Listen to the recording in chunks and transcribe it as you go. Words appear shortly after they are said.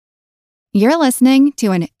You're listening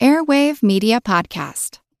to an Airwave Media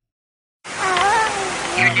Podcast.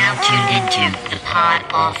 You're now tuned into the Pod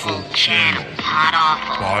Awful channel. Pod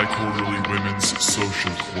Awful. Bi-Quarterly Women's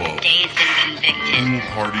Social Club. Dazed and Convicted. Pool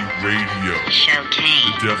Party Radio.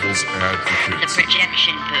 Showcase. The Devil's Advocates. The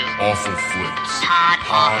Projection Booth. Awful Flicks.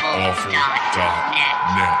 PodAwful.net.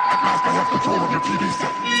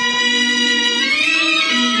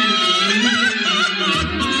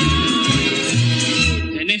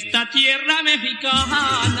 En esta tierra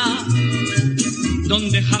mexicana,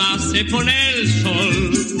 donde jamás se pone el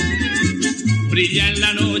sol, brilla en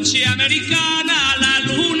la noche americana la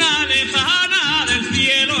luna lejana del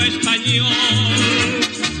cielo español.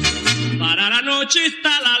 Para la noche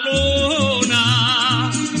está la luna,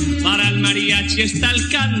 para el mariachi está el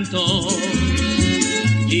canto,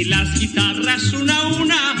 y las guitarras una a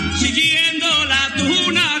una siguiendo la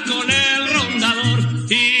tuna con el rondador.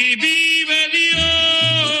 Y vive Dios.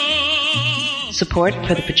 Support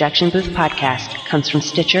for the Projection Booth podcast comes from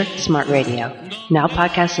Stitcher Smart Radio. Now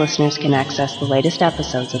podcast listeners can access the latest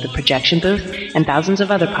episodes of the Projection Booth and thousands of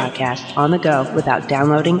other podcasts on the go without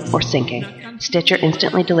downloading or syncing. Stitcher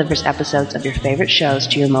instantly delivers episodes of your favorite shows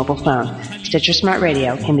to your mobile phone. Stitcher Smart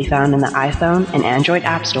Radio can be found in the iPhone and Android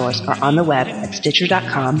app stores or on the web at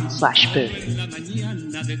stitcher.com/booth.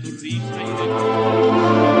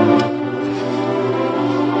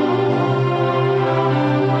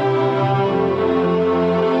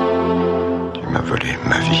 Tu m'as volé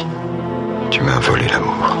ma vie. Tu m'as volé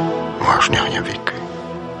l'amour. Moi, je n'ai rien vécu.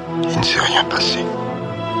 Il ne s'est rien passé.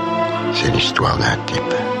 C'est l'histoire d'un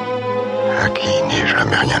type à qui n'est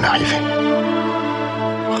jamais rien arrivé.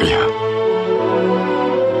 Rien.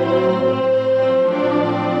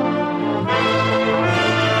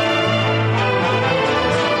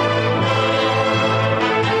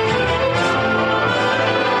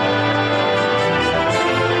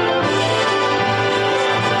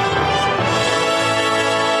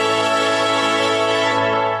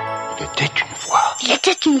 Il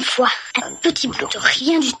était une fois un petit bout de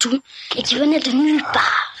rien du tout et qui venait de nulle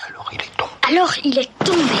part. Alors il est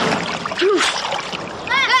tombé. Plouf.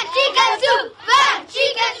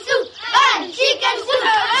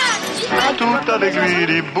 Tout avec lui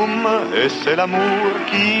dit boum, et c'est l'amour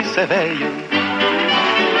qui s'éveille.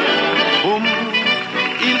 Boum,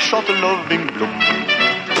 il chante Loving Bloom.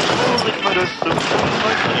 Au rythme de ce boum,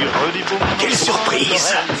 il redit boum. Quelle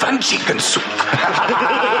surprise! Van Chicken Soup!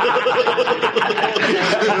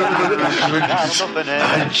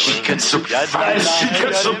 Van Chicken Soup! Van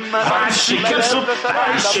Chicken Soup! Van Chicken Soup!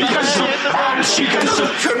 Van Chicken Soup! Van Chicken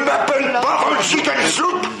Soup! Je ne m'appelle pas Van Chicken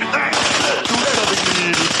Soup! Tout avec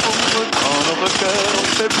lui dit boum, quand notre cœur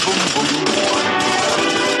fait boum boum.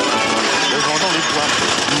 Le vent dans les bois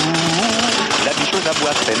fait boum, la bicheuse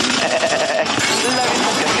aboie fait la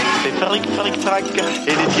maison cassée fait fric fric frac,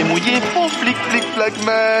 et les pieds mouillés font flic flic flac,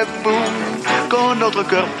 mais boum, quand notre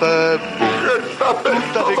cœur fait boum.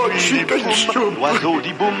 Tout avec lui dit boum, l'oiseau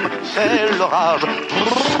dit boum, c'est l'orage.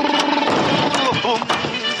 Boum,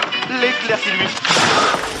 l'éclair qui lui...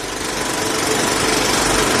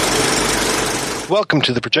 Welcome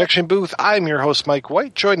to the Projection Booth. I'm your host, Mike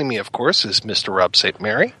White. Joining me, of course, is Mr. Rob St.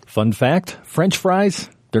 Mary. Fun fact, French fries,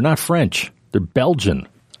 they're not French. They're Belgian.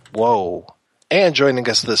 Whoa. And joining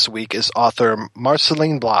us this week is author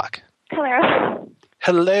Marceline Block. Hello.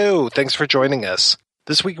 Hello. Thanks for joining us.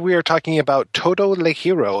 This week we are talking about Toto le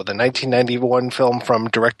Heros, the 1991 film from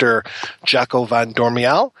director Jaco van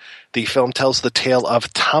Dormial. The film tells the tale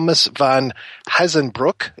of Thomas van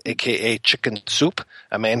Hazenbroek, a.k.a. Chicken Soup,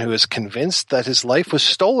 a man who is convinced that his life was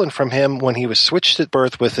stolen from him when he was switched at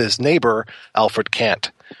birth with his neighbor, Alfred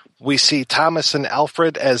Kant. We see Thomas and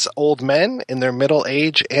Alfred as old men in their middle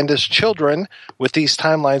age and as children, with these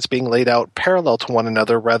timelines being laid out parallel to one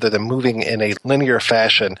another rather than moving in a linear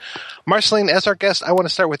fashion. Marceline, as our guest, I want to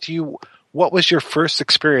start with you. What was your first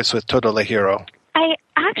experience with Toto le Heros? I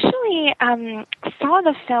actually saw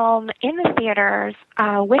the film in the theaters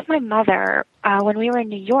with my mother when we were in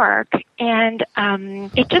New York, and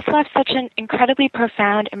it just left such an incredibly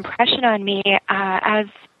profound impression on me. As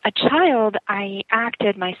a child, I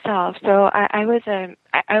acted myself, so I was a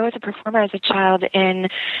performer as a child in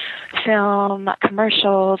film,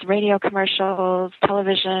 commercials, radio commercials,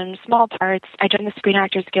 television, small parts. I joined the Screen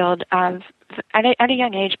Actors Guild at a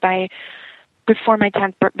young age before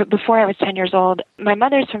I was 10 years old. My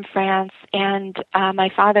mother's from France, and my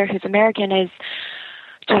father, who's American, is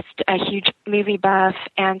just a huge movie buff,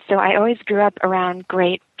 and so I always grew up around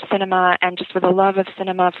great cinema and just with a love of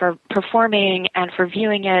cinema for performing and for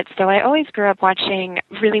viewing it. So I always grew up watching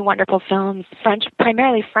really wonderful films,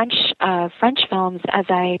 primarily French films, as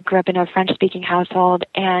I grew up in a French-speaking household.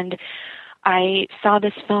 And I saw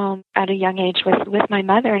this film at a young age with my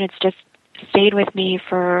mother, and it's just stayed with me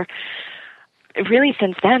for really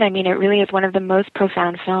since then. I mean, it really is one of the most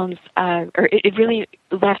profound films, or it really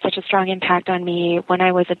left such a strong impact on me when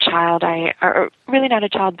I was a child. Or really not a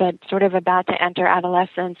child, but sort of about to enter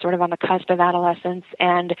adolescence, sort of on the cusp of adolescence.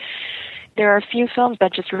 And there are a few films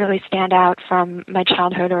that just really stand out from my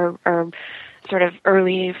childhood or sort of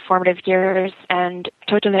early formative years, and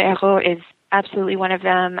Toto le Heros is absolutely one of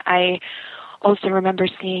them. I also remember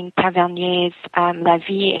seeing Tavernier's La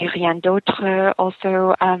vie et rien d'autre.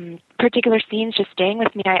 Also, particular scenes just staying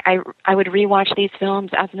with me. I would rewatch these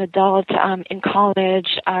films as an adult in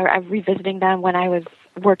college. I'm revisiting them when I was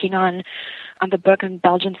working on the book on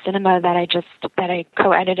Belgian cinema that I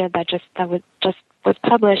co-edited that was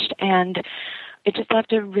published, and it just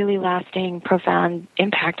left a really lasting, profound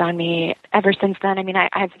impact on me ever since then. I mean,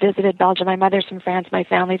 I've visited Belgium. My mother's from France. My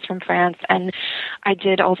family's from France. And I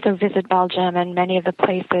did also visit Belgium and many of the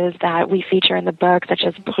places that we feature in the book, such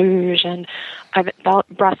as Bruges and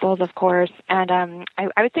Brussels, of course. And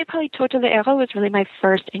I would say probably Toto le Heros was really my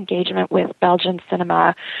first engagement with Belgian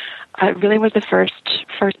cinema. It really was the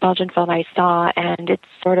first Belgian film I saw. And it's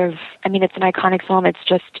sort of, I mean, it's an iconic film. It's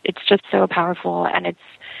just so powerful, and it's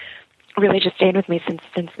really just stayed with me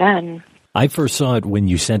since then. I first saw it when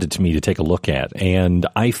you sent it to me to take a look at, and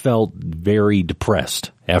I felt very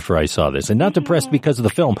depressed after I saw this. And not depressed because of the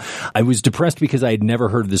film. I was depressed because I had never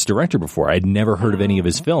heard of this director before. I had never heard of any of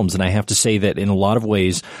his films. And I have to say that in a lot of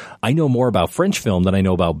ways, I know more about French film than I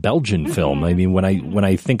know about Belgian film. I mean, when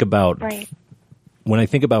I think about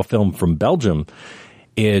film from Belgium,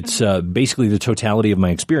 it's basically the totality of my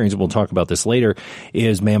experience. We'll talk about this later.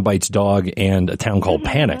 Is Man Bites Dog and A Town Called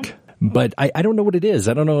Panic. But I don't know what it is.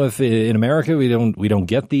 I don't know if in America we don't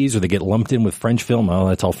get these, or they get lumped in with French film. Oh,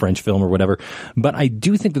 that's all French film or whatever. But I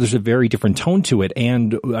do think that there's a very different tone to it.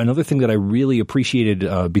 And another thing that I really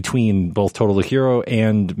appreciated between both Toto le Heros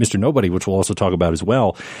and Mr. Nobody, which we'll also talk about as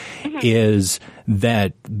well, is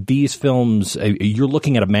that these films, you're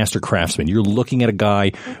looking at a master craftsman. You're looking at a guy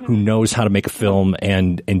who knows how to make a film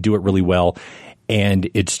and do it really well. And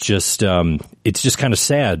it's just kind of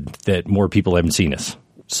sad that more people haven't seen this.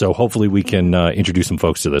 So hopefully we can introduce some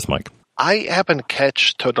folks to this, Mike. I happened to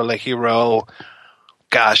catch Toto le Heros,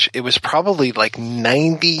 gosh, it was probably like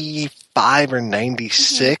 95 or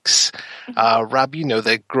 96. Rob, you know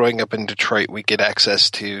that growing up in Detroit, we get access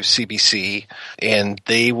to CBC, and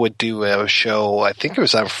they would do a show, I think it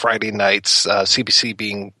was on Friday nights, CBC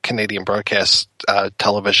being Canadian Broadcast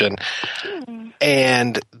Television.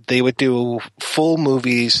 And they would do full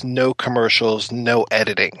movies, no commercials, no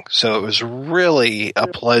editing. So it was really a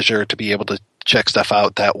pleasure to be able to check stuff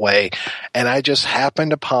out that way. And I just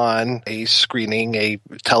happened upon a screening, a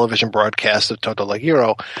television broadcast of Toto le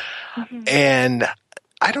Heros. And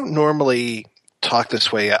I don't normally talk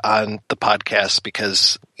this way on the podcast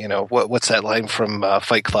because, you know, what's that line from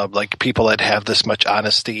Fight Club? Like, people that have this much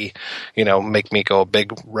honesty, you know, make me go a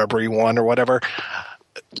big rubbery one or whatever.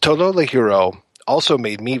 Toto le Heros also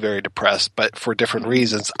made me very depressed, but for different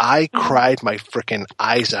reasons. I cried my freaking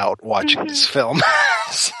eyes out watching this film.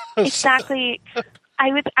 Exactly. I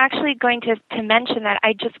was actually going to mention that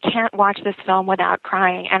I just can't watch this film without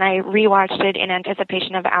crying, and I rewatched it in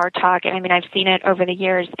anticipation of our talk. And I mean, I've seen it over the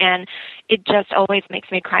years, and it just always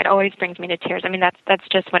makes me cry. It always brings me to tears. I mean, that's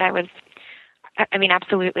just what I was. I mean,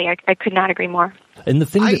 absolutely. I could not agree more. And the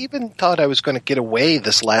thing I even thought I was going to get away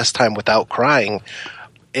this last time without crying.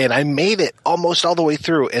 And I made it almost all the way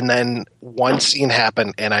through, and then one scene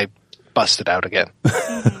happened, and I busted out again.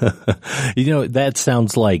 You know, that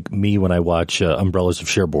sounds like me when I watch Umbrellas of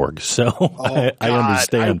Cherbourg. So I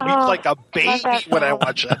understand. I weep like a baby when I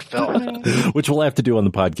watch that film. Which we'll have to do on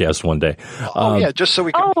the podcast one day. Yeah, just so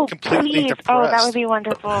we can be completely depressed. Oh, that would be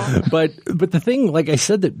wonderful. But the thing, like I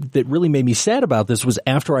said, that really made me sad about this was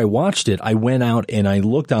after I watched it, I went out and I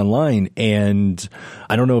looked online, and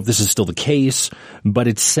I don't know if this is still the case, but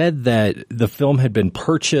it said that the film had been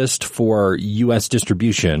purchased for U.S.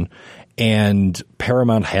 distribution, and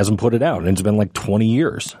Paramount hasn't put it out, and it's been like 20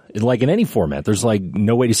 years. Like in any format, there's like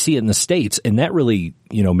no way to see it in the States, and that really,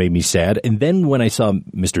 you know, made me sad. And then when I saw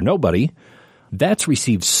Mr. Nobody, that's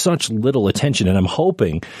received such little attention, and I'm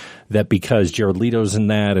hoping that because Jared Leto's in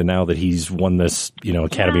that, and now that he's won this, you know,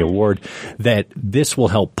 Academy Award, that this will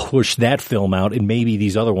help push that film out, and maybe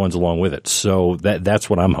these other ones along with it. So that's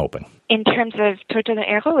what I'm hoping. in terms of Toto le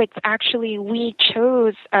Heros, it's actually, we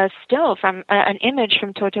chose a still from an image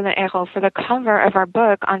from Toto le Heros for the cover of our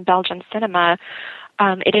book on Belgian cinema.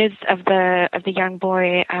 It is of the young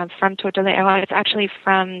boy from Toto le Heros. It's actually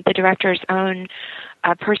from the director's own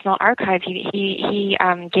personal archive. He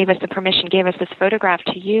gave us the permission, gave us this photograph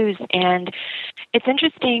to use, and it's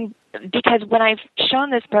interesting because when I've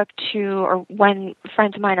shown this book or when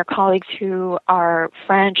friends of mine or colleagues who are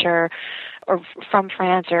French or from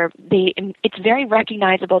France, it's very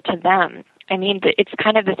recognizable to them. I mean, it's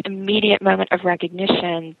kind of this immediate moment of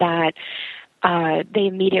recognition that they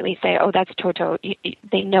immediately say, "Oh, that's Toto."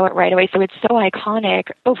 They know it right away. So it's so iconic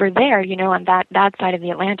over there, on that side of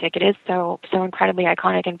the Atlantic. It is so incredibly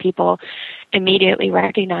iconic, and people immediately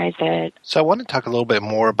recognize it. So I want to talk a little bit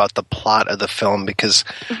more about the plot of the film because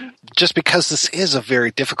just because this is a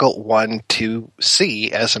very difficult one to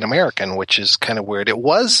see as an American, which is kind of weird. It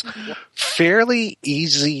was fairly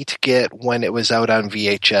easy to get when it was out on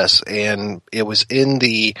VHS, and it was in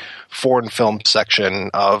the foreign film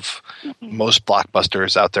section of most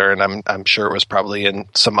blockbusters out there, and I'm sure it was probably in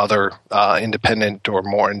some other independent or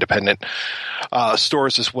more independent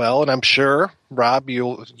stores as well. And I'm sure, Rob,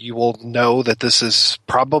 you will know that this is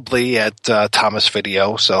probably at Thomas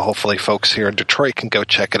Video, so hopefully folks here in Detroit can go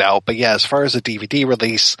check it out. But yeah, as far as a DVD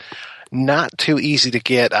release, not too easy to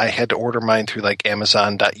get. I had to order mine through like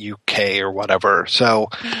Amazon.uk or whatever. So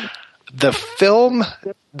the film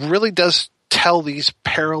really does tell these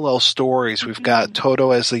parallel stories. We've got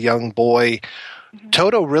Toto as a young boy,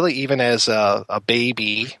 Toto really even as a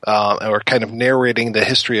baby, or kind of narrating the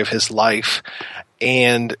history of his life,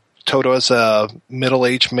 and Toto as a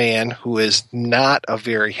middle-aged man who is not a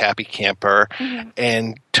very happy camper,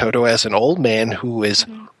 and Toto as an old man who is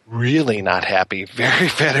really not happy, very,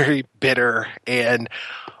 very bitter, and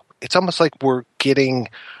it's almost like we're getting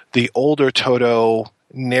the older Toto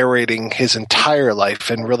narrating his entire life,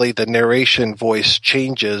 and really the narration voice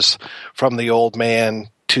changes from the old man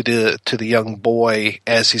to the young boy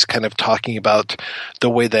as he's kind of talking about the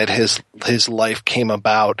way that his life came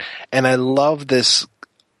about. And I love this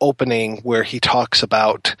opening where he talks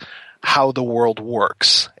about how the world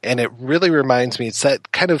works, and it really reminds me, it's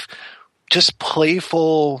that kind of just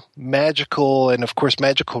playful, magical, and of course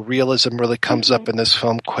magical realism really comes up in this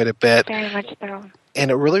film quite a bit. Very much so. And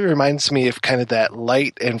it really reminds me of kind of that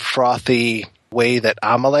light and frothy way that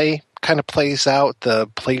Amelie kind of plays out, the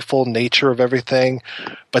playful nature of everything.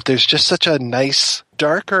 But there's just such a nice,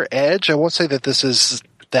 darker edge. I won't say that this is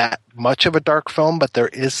that much of a dark film, but there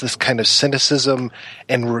is this kind of cynicism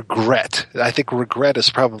and regret. I think regret is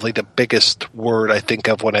probably the biggest word I think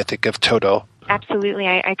of when I think of Toto. Absolutely.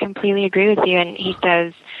 I completely agree with you. And he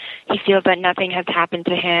says he feels that nothing has happened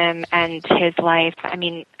to him and his life. I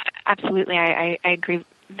mean, absolutely. I agree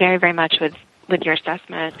very, very much with your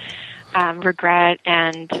assessment. Regret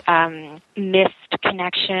and missed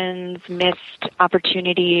connections, missed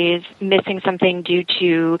opportunities, missing something due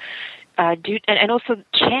to and also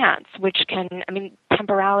chance, which can,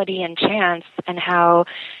 temporality and chance, and how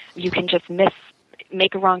you can just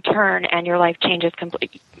make a wrong turn and your life changes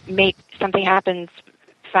completely. Something happens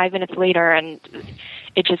 5 minutes later and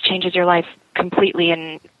it just changes your life completely,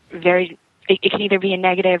 and it can either be a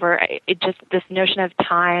negative or it just, this notion of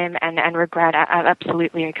time and regret.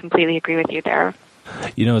 Absolutely, I completely agree with you there.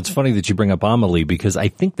 It's funny that you bring up Amelie, because I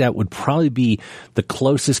think that would probably be the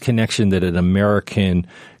closest connection that an American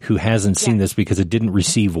who hasn't seen this because it didn't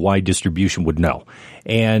receive wide distribution would know.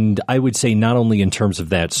 And I would say not only in terms of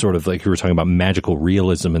that sort of, like you were talking about, magical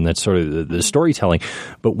realism and that sort of the storytelling,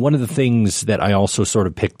 but one of the things that I also sort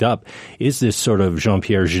of picked up is this sort of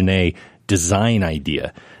Jean-Pierre Jeunet design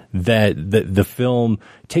idea. That the film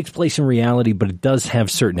takes place in reality, but it does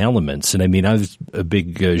have certain elements. And I was a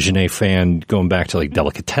big Jeunet fan going back to like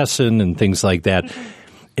Delicatessen and things like that.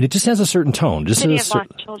 And it just has a certain tone. City of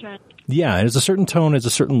Lost Children. Yeah, it has a certain tone, it has a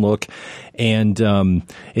certain look. And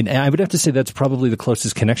I would have to say that's probably the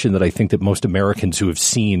closest connection that I think that most Americans who have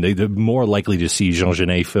seen, they're more likely to see Jean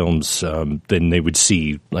Genet films than they would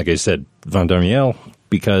see, like I said, Van Dormiel,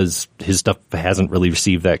 because his stuff hasn't really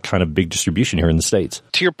received that kind of big distribution here in the States.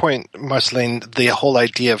 To your point, Marceline, the whole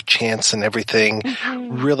idea of chance and everything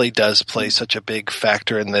really does play such a big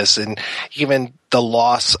factor in this, and even the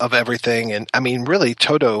loss of everything. And really,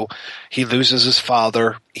 Toto, he loses his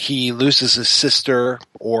father, he loses his sister,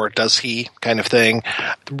 or does he, kind of thing.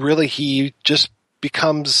 Really, he just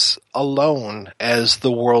becomes alone as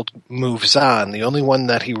the world moves on. The only one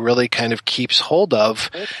that he really kind of keeps hold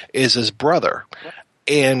of is his brother.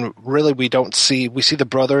 And really, we see the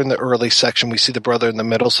brother in the early section, we see the brother in the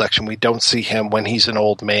middle section, we don't see him when he's an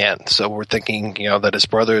old man. So we're thinking, that his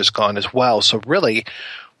brother is gone as well. So really,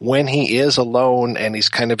 when he is alone and he's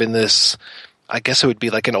kind of in this, I guess it would be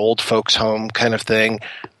like an old folks home kind of thing,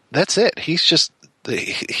 that's it.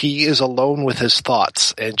 He is alone with his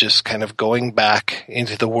thoughts and just kind of going back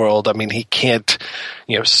into the world. I mean, he can't,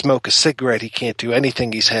 smoke a cigarette. He can't do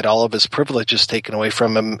anything. He's had all of his privileges taken away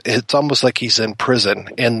from him. It's almost like he's in prison.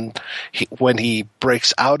 And when he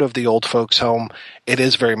breaks out of the old folks home, it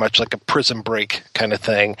is very much like a prison break kind of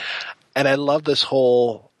thing. And I love this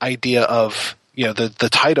whole idea of, the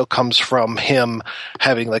title comes from him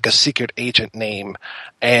having like a secret agent name,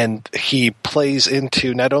 and he plays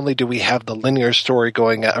into, not only do we have the linear story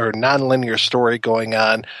going on, or non-linear story going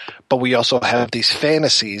on, but we also have these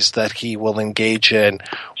fantasies that he will engage in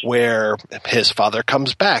where his father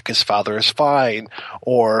comes back, his father is fine,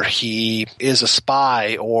 or he is a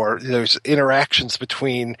spy, or there's interactions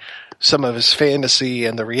between some of his fantasy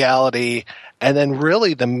and the reality. And then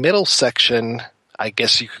really the middle section, I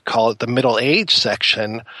guess you could call it the middle age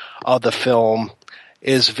section of the film,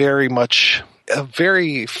 is very much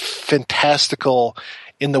very fantastical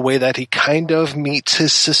in the way that he kind of meets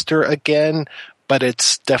his sister again, but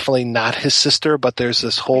it's definitely not his sister. But there's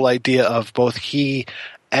this whole idea of both he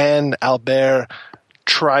and Albert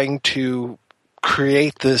trying to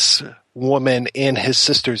create this woman in his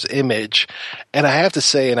sister's image. And I have to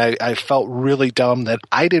say, and I felt really dumb that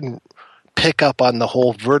I didn't pick up on the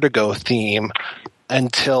whole Vertigo theme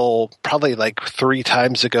until probably like 3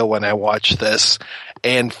 times ago when I watched this.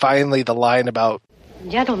 And finally the line about,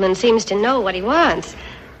 "Gentleman seems to know what he wants."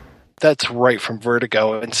 That's right from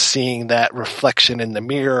Vertigo, and seeing that reflection in the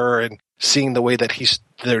mirror and seeing the way that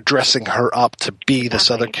they're dressing her up to be this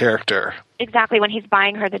other character. Exactly. When he's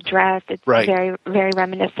buying her the dress, it's right. Very, very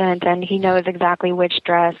reminiscent, and he knows exactly which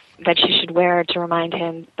dress that she should wear to remind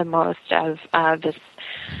him the most of this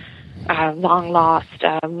long-lost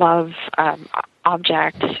love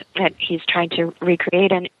object that he's trying to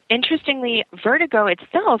recreate. And interestingly, Vertigo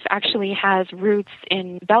itself actually has roots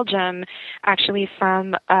in Belgium, actually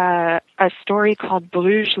from a story called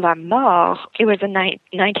Bruges la Mort. It was a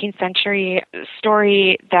 19th century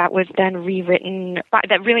story that was then rewritten,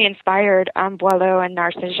 that really inspired Boileau and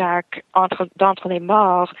Narcejac, D'Entre les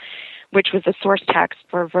Morts, which was the source text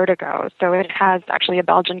for Vertigo. So it has actually a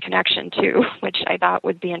Belgian connection too, which I thought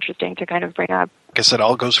would be interesting to kind of bring up. I guess it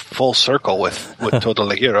all goes full circle with Toto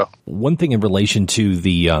le Heros. One thing in relation to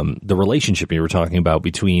the relationship you were talking about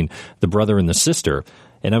between the brother and the sister,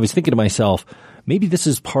 and I was thinking to myself, maybe this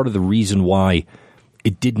is part of the reason why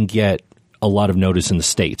it didn't get a lot of notice in the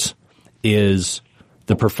States, is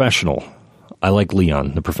the professional. I like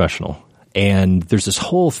Leon, the professional. And there's this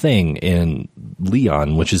whole thing in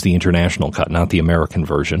Leon, which is the international cut, not the American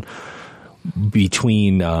version,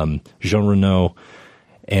 between Jean Reno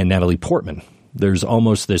and Natalie Portman. There's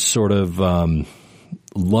almost this sort of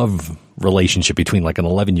love relationship between like an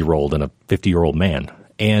 11-year-old and a 50-year-old man.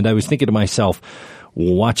 And I was thinking to myself,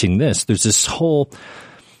 watching this, there's this whole,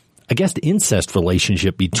 I guess, the incest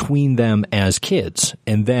relationship between them as kids,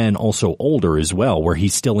 and then also older as well, where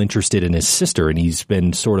he's still interested in his sister, and he's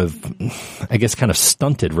been sort of, I guess, kind of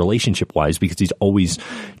stunted relationship-wise because he's always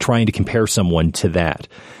trying to compare someone to that.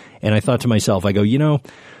 And I thought to myself, I go,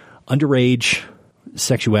 underage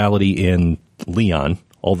sexuality in Leon,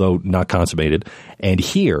 although not consummated, and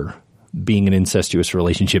here being an incestuous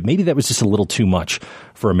relationship, maybe that was just a little too much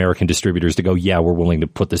for American distributors to go, yeah, we're willing to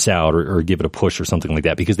put this out or give it a push or something like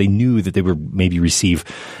that, because they knew that they would maybe receive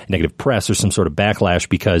negative press or some sort of backlash,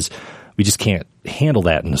 because we just can't handle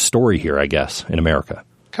that in the story here, I guess, in America.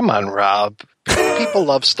 Come on, Rob. People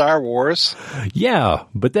love Star Wars. Yeah,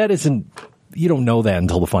 but that isn't, you don't know that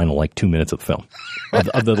until the final 2 minutes of the film,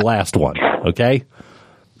 of the last one, okay?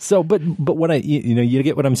 So, but what you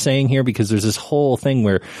get what I'm saying here, because there's this whole thing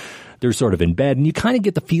where they're sort of in bed, and you kind of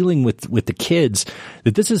get the feeling with the kids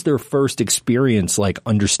that this is their first experience,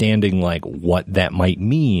 understanding what that might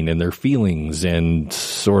mean and their feelings and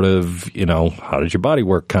sort of, how does your body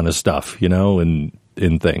work kind of stuff, and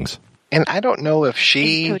things. And I don't know if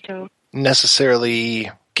she necessarily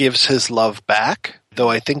gives his love back, though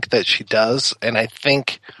I think that she does. And I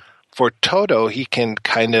think for Toto, he can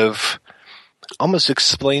kind of almost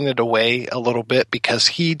explain it away a little bit, because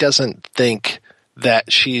he doesn't think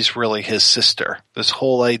that she's really his sister. This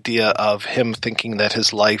whole idea of him thinking that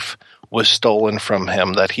his life was stolen from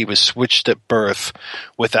him, that he was switched at birth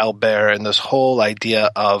with Albert, and this whole idea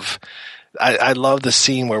of, I love the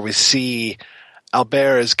scene where we see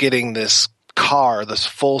Albert is getting this car, this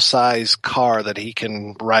full-size car that he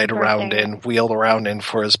can ride around in, wheel around in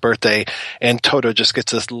for his birthday, and Toto just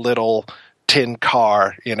gets this little tin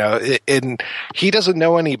car, and he doesn't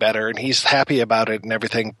know any better, and he's happy about it and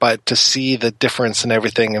everything, but to see the difference and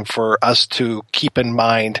everything, and for us to keep in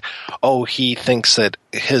mind, he thinks that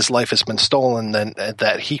his life has been stolen, then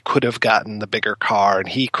that he could have gotten the bigger car, and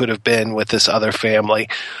he could have been with this other family,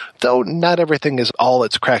 though not everything is all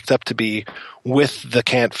it's cracked up to be with the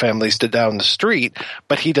Kant families down the street,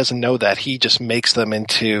 but he doesn't know that. He just makes them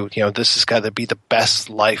into, this has got to be the best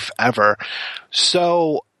life ever.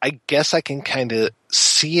 So I guess I can kind of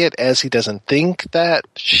see it as he doesn't think that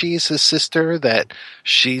she's his sister, that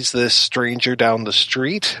she's this stranger down the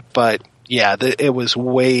street. But yeah, it was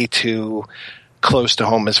way too close to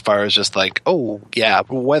home as far as just like,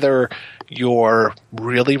 whether you're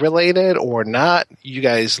really related or not, you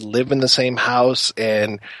guys live in the same house,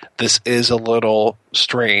 and this is a little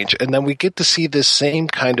strange. And then we get to see this same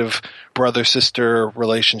kind of brother-sister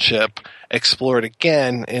relationship explored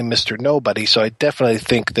again in Mr. Nobody. So I definitely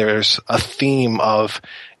think there's a theme of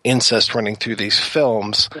incest running through these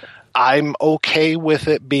films. I'm okay with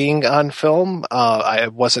it being on film. I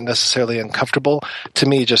wasn't necessarily uncomfortable. To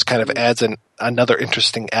me, it just kind of adds another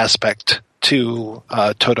interesting aspect to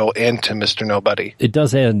Toto and to Mr. Nobody. It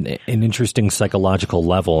does add an interesting psychological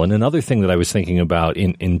level. And another thing that I was thinking about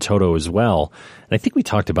in Toto as well, and I think we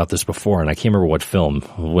talked about this before, and I can't remember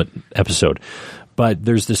what episode, but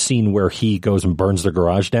there's this scene where he goes and burns their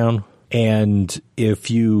garage down. And if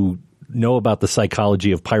you know about the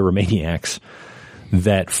psychology of pyromaniacs,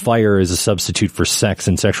 that fire is a substitute for sex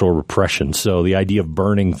and sexual repression. So the idea of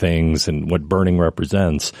burning things and what burning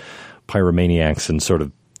represents, pyromaniacs and sort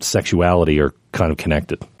of sexuality are kind of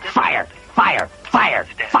connected. Fire, fire, fire,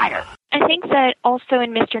 fire. I think that also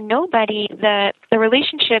in Mr. Nobody, the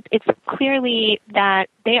relationship, it's clearly that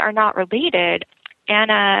they are not related.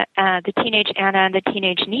 Anna, the teenage Anna and the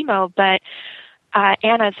teenage Nemo, but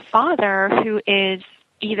Anna's father, who is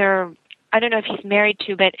either, I don't know if he's married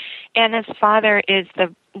to, but Anna's father is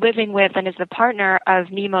the living with and is the partner of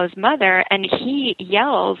Nemo's mother, and he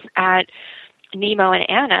yells at Nemo and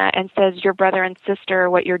Anna and says, "Your brother and sister,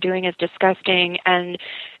 what you're doing is disgusting." And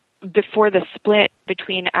before the split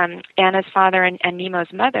between Anna's father and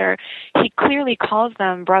Nemo's mother, he clearly calls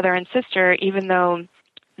them brother and sister, even though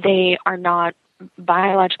they are not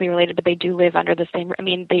biologically related, but they do live under the same,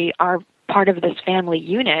 they are part of this family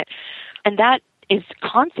unit. And that is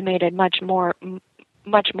consummated much more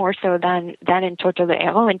so than in Toto le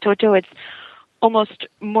Heros. In Toto, it's almost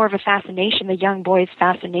more of a fascination, the young boy's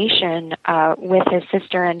fascination with his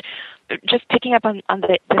sister. And just picking up on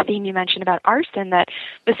the theme you mentioned about arson, that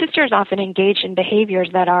the sister is often engaged in behaviors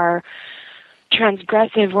that are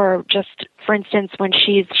transgressive, or just, for instance, when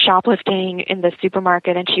she's shoplifting in the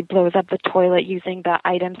supermarket and she blows up the toilet using the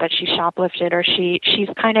items that she shoplifted, or she's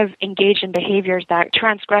kind of engaged in behaviors that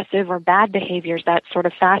transgressive or bad behaviors that sort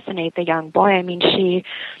of fascinate the young boy.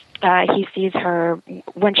 He sees her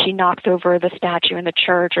when she knocks over the statue in the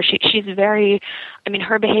church, or she's very,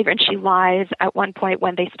 her behavior, and she lies at one point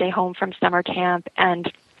when they stay home from summer camp, and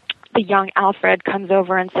the young Alfred comes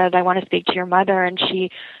over and says, "I want to speak to your mother," and she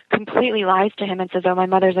completely lies to him and says, "Oh, my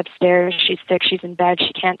mother's upstairs, she's sick, she's in bed,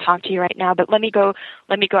 she can't talk to you right now, but let me go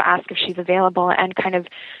ask if she's available," and kind of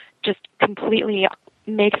just completely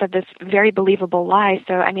makes up this very believable lie.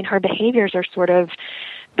 So, her behaviors are sort of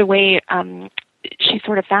the way she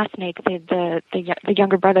sort of fascinates the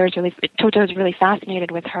younger brother. Toto is really fascinated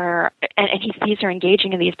with her, and he sees her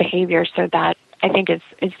engaging in these behaviors, so that I think is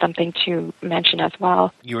something to mention as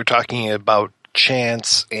well. You were talking about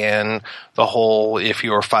chance and the whole, if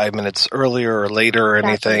you were 5 minutes earlier or later or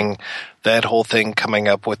anything, that whole thing coming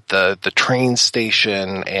up with the train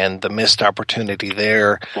station and the missed opportunity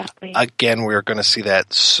there. Exactly. Again, we're going to see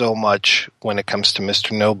that so much when it comes to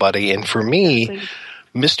Mr. Nobody. And for me,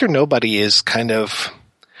 Mr. Nobody is kind of,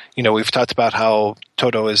 we've talked about how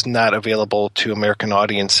Toto is not available to American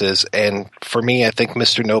audiences. And for me, I think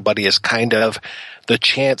Mr. Nobody is kind of the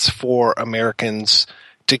chance for Americans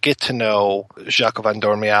to get to know Jacques Van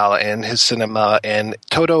Dormial and his cinema. And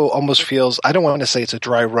Toto almost feels, I don't want to say it's a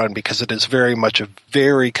dry run because it is very much a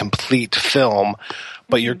very complete film,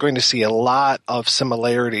 but you're going to see a lot of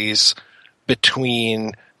similarities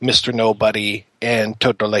between Mr. Nobody and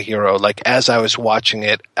Toto le Heros. Like, as I was watching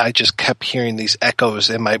it, I just kept hearing these echoes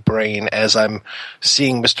in my brain as I'm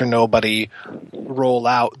seeing Mr. Nobody roll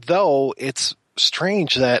out, though it's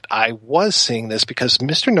strange that I was seeing this because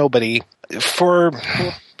Mr. Nobody, for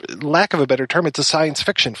lack of a better term, it's a science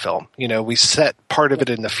fiction film. We set part of it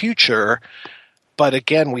in the future, but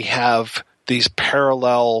again, we have these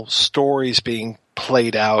parallel stories being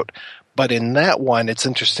played out. But in that one, it's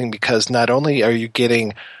interesting because not only are you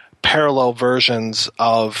getting parallel versions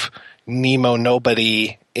of Nemo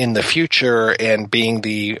nobody in the future and being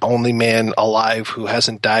the only man alive who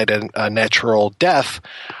hasn't died a natural death,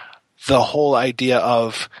 the whole idea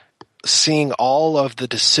of seeing all of the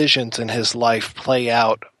decisions in his life play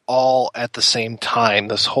out all at the same time,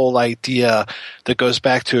 this whole idea that goes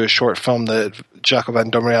back to a short film that Jaco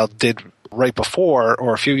van Dormael did right before,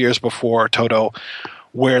 or a few years before Toto,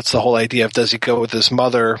 where it's the whole idea of does he go with his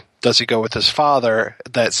mother, does he go with his father,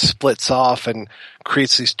 that splits off and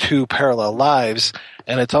creates these two parallel lives.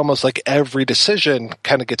 And it's almost like every decision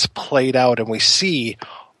kind of gets played out, and we see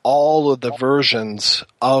all of the versions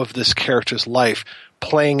of this character's life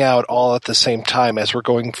playing out all at the same time as we're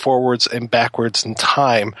going forwards and backwards in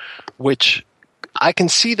time, which I can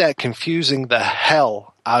see that confusing the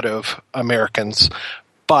hell out of Americans.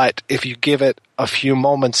 But if you give it a few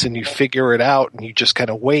moments and you figure it out and you just kind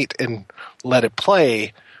of wait and let it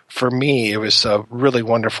play, for me, it was a really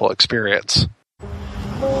wonderful experience.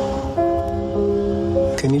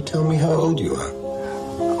 Can you tell me how old you are?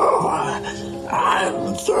 Oh,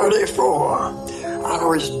 I'm 34. I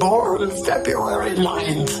was born February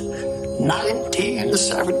 9th,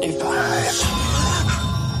 1975.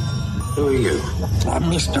 Who are you? I'm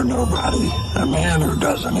Mr. Nobody, a man who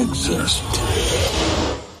doesn't exist.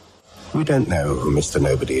 We don't know who Mr.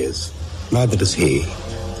 Nobody is. Neither does he.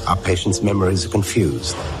 Our patient's memories are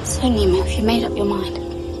confused. So, Nemo, have you made up your mind? Do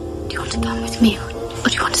you want to come with me, or do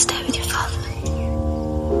you want to stay with your father?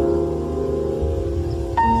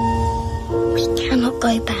 We cannot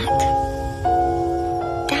go back.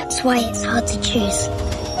 That's why it's hard to choose.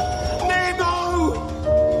 Nemo!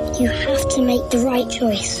 You have to make the right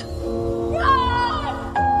choice.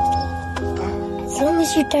 As long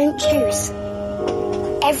as you don't choose,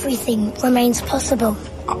 everything remains possible.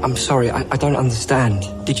 I'm sorry, I don't understand.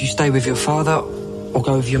 Did you stay with your father or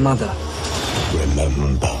go with your mother?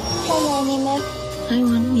 Remember. Hello, Nemo. I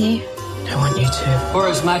want you. I want you too. For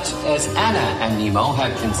as much as Anna and Nemo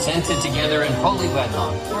have consented together in holy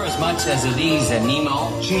wedlock, for as much as Elise and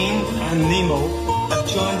Nemo, Jean and Nemo have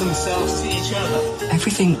joined themselves to each other.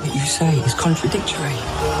 Everything that you say is contradictory.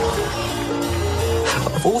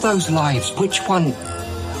 Of all those lives, which one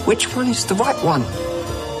is the right one?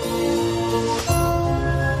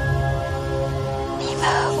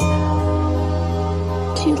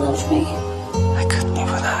 Do you love me? I couldn't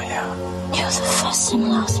live without you. You're the first and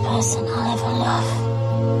last person I'll ever love.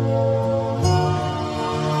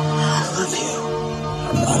 I love you.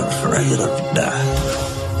 I'm not afraid of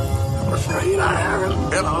death. I'm afraid I haven't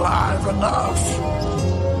been alive enough.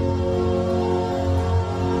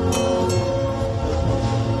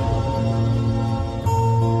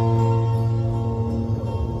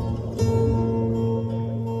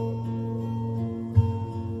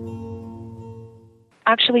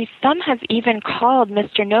 Actually, some have even called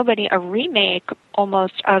Mr. Nobody a remake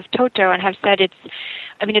almost of Toto and have said it's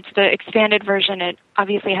the expanded version. It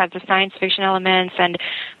obviously has the science fiction elements and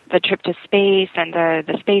the trip to space and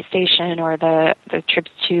the space station or the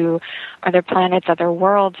trips to other planets, other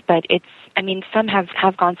worlds. But some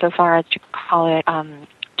have gone so far as to call it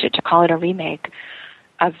to call it a remake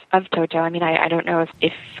of Toto. I don't know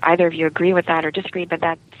if either of you agree with that or disagree, but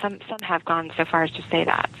that some have gone so far as to say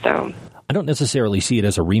that. So I don't necessarily see it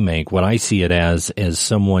as a remake. What I see it as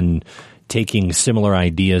someone taking similar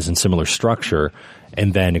ideas and similar structure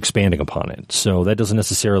and then expanding upon it. So that doesn't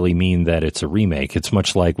necessarily mean that it's a remake. It's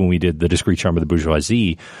much like when we did The Discreet Charm of the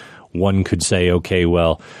Bourgeoisie. One could say, okay,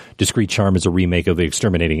 well, Discreet Charm is a remake of The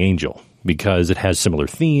Exterminating Angel because it has similar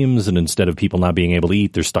themes, and instead of people not being able to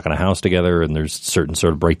eat, they're stuck in a house together, and there's certain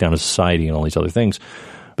sort of breakdown of society and all these other things.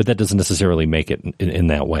 But that doesn't necessarily make it in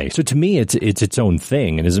that way. So to me, it's its own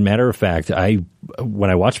thing. And as a matter of fact, when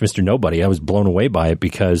I watched Mr. Nobody, I was blown away by it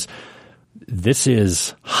because this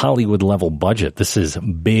is Hollywood level budget. This is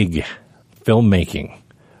big filmmaking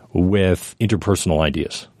with interpersonal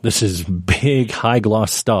ideas. This is big, high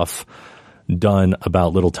gloss stuff done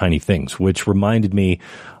about little tiny things, which reminded me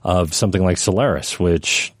of something like Solaris,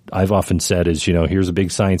 which I've often said is, here's a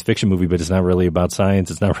big science fiction movie, but it's not really about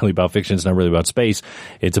science. It's not really about fiction. It's not really about space.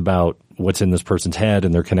 It's about what's in this person's head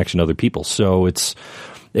and their connection to other people. So that's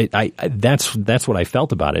what I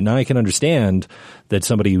felt about it. Now I can understand that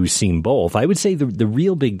somebody who's seen both, I would say the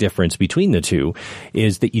real big difference between the two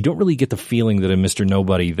is that you don't really get the feeling that in Mr.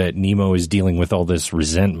 Nobody that Nemo is dealing with all this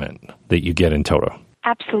resentment that you get in Toto.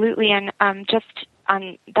 Absolutely. And just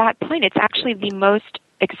on that point, it's actually the most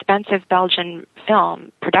expensive Belgian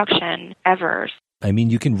film production ever.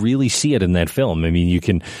 You can really see it in that film. You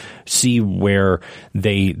can see where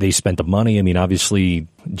they spent the money. Obviously,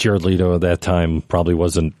 Jared Leto at that time probably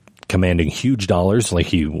wasn't commanding huge dollars like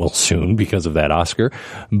he will soon because of that Oscar.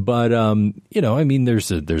 But, you know, I mean, there's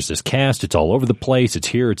this cast. It's all over the place. It's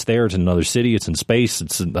here. It's there. It's in another city. It's in space.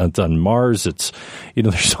 It's on Mars. It's, you know,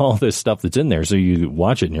 there's all this stuff that's in there. So you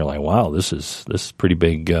watch it and you're like, wow, this is pretty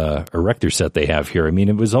big erector set they have here. I mean,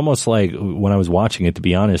 it was almost like when I was watching it, to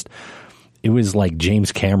be honest, it was like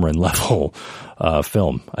James Cameron level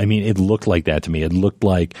film. I mean, it looked like that to me. It looked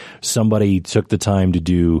like somebody took the time to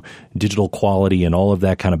do digital quality and all of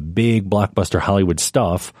that kind of big blockbuster Hollywood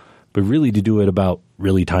stuff, but really to do it about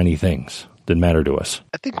really tiny things that matter to us.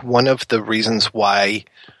 I think one of the reasons why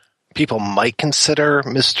people might consider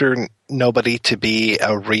Mr. Nobody to be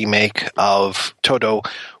a remake of Toto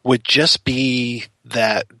would just be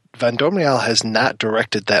that Van Dormial has not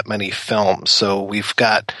directed that many films. So we've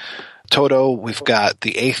got Toto, we've got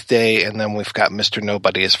The Eighth Day, and then we've got Mr.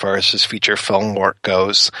 Nobody as far as his feature film work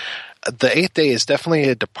goes. The Eighth Day is definitely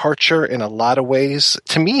a departure in a lot of ways.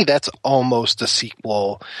 To me, that's almost a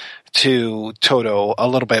sequel to Toto a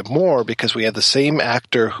little bit more because we have the same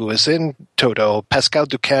actor who is in Toto, Pascal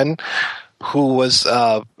Duquesne, who was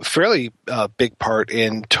a fairly big part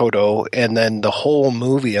in Toto, and then the whole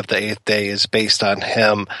movie of The Eighth Day is based on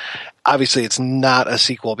him. Obviously, it's not a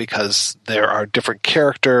sequel because there are different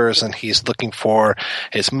characters and he's looking for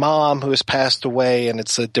his mom who has passed away and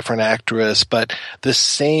it's a different actress. But the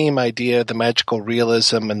same idea, the magical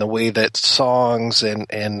realism and the way that songs and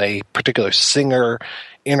a particular singer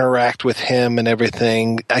interact with him and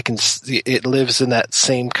everything, I can see it lives in that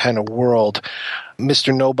same kind of world.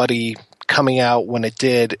 Mr. Nobody coming out when it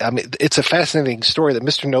did, I mean, it's a fascinating story that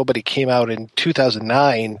Mr. Nobody came out in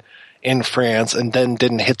 2009 in France and then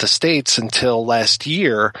didn't hit the States until last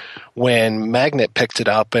year when Magnet picked it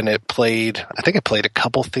up and it played, I think it played a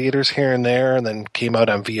couple theaters here and there and then came out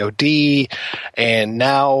on VOD. And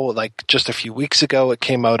now, like just a few weeks ago, it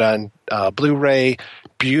came out on Blu-ray.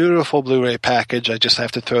 Beautiful Blu-ray package. I just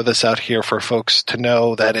have to throw this out here for folks to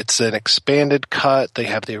know that it's an expanded cut. They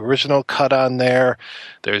have the original cut on there.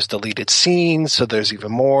 There's deleted scenes, so there's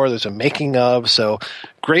even more. There's a making of. So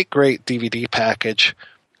great DVD package.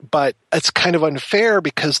 But it's kind of unfair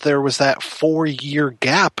because there was that 4-year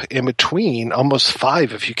gap in between, almost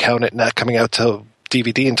 5 if you count it not coming out to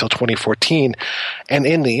DVD until 2014. And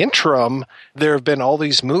in the interim, there have been all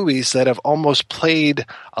these movies that have almost played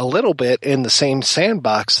a little bit in the same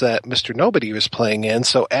sandbox that Mr. Nobody was playing in.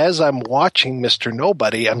 So as I'm watching Mr.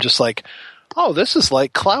 Nobody, I'm just like, oh, this is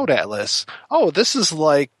like Cloud Atlas. Oh, this is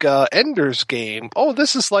like Ender's Game. Oh,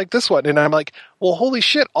 this is like this one. And I'm like, well, holy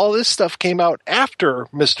shit, all this stuff came out after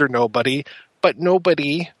Mr. Nobody, but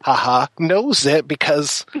nobody, knows it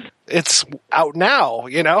because it's out now,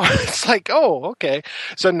 you know? It's like, oh, okay.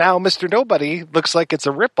 So now Mr. Nobody looks like it's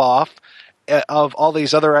a ripoff of all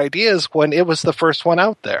these other ideas when it was the first one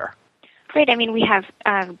out there. Great. I mean, we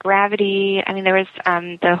have Gravity. I mean, there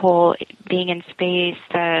was the whole being in space,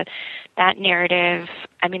 that narrative.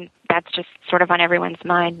 I mean, that's just sort of on everyone's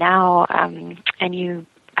mind now, and you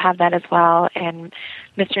have that as well. And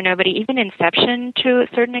Mr. Nobody, even Inception to a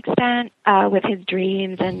certain extent, with his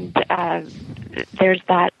dreams, and there's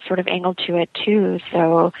that sort of angle to it too.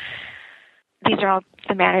 So these are all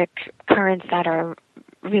thematic currents that are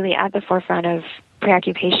really at the forefront of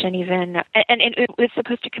preoccupation even. And it was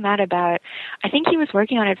supposed to come out about, I think he was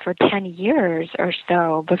working on it for 10 years or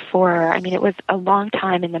so before. I mean, it was a long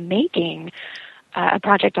time in the making, a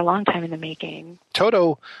project a long time in the making.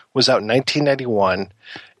 Toto was out in 1991.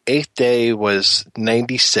 Eighth Day was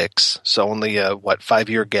 96, so only a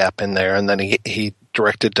 5-year gap in there. And then he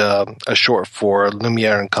directed a short for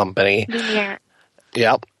Lumiere and Company. Lumiere.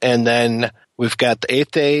 Yep. And then we've got the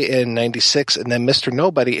Eighth Day in 96, and then Mr.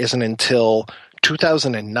 Nobody isn't until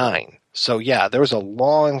 2009. So yeah, there was a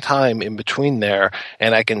long time in between there,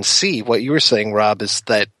 and I can see what you were saying, Rob, is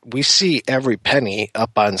that we see every penny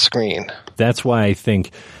up on screen. That's why I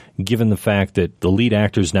think, given the fact that the lead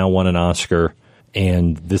actors now won an Oscar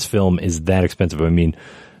and this film is that expensive, I mean,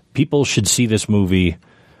 people should see this movie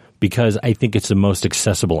because I think it's the most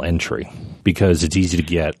accessible entry because it's easy to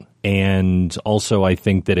get. And also I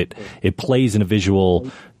think that it plays in a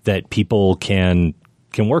visual that people can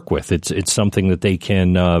work with. It's something that they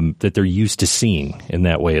can that they're used to seeing in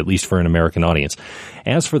that way, at least for an American audience.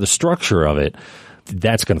 As for the structure of it,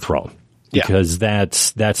 that's going to throw them because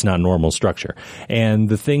that's not normal structure. And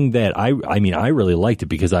the thing that I really liked it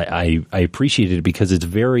because I appreciated it because it's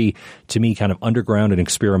very, to me, kind of underground and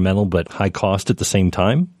experimental, but high cost at the same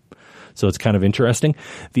time. So it's kind of interesting.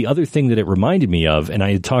 The other thing that it reminded me of, and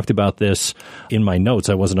I had talked about this in my notes,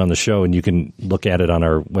 I wasn't on the show, and you can look at it on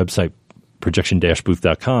our website,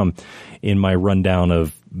 projection-booth.com in my rundown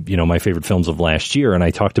of, my favorite films of last year. And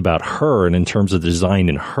I talked about Her, and in terms of the design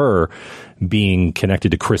in Her being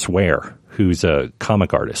connected to Chris Ware, who's a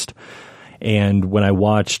comic artist. And when I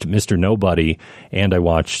watched Mr. Nobody and I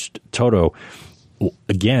watched Toto,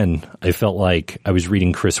 again, I felt like I was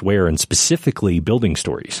reading Chris Ware and specifically Building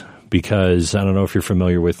Stories, because I don't know if you're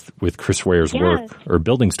familiar with Chris Ware's work or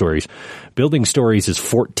Building Stories. Building Stories is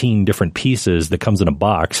 14 different pieces that comes in a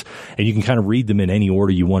box, and you can kind of read them in any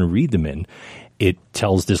order you want to read them in. It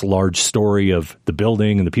tells this large story of the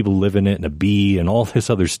building and the people who live in it and a bee and all this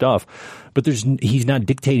other stuff. But he's not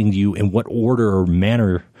dictating to you in what order or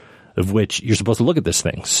manner of which you're supposed to look at this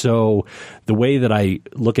thing. So the way that I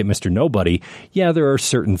look at Mr. Nobody, there are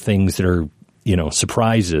certain things that are,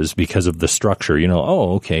 surprises because of the structure,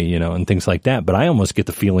 and things like that. But I almost get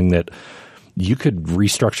the feeling that you could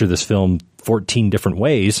restructure this film 14 different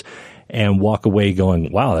ways and walk away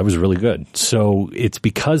going, wow, that was really good. So it's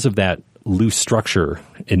because of that loose structure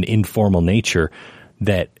and informal nature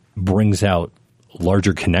that brings out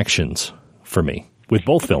larger connections for me with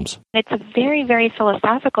both films. It's a very, very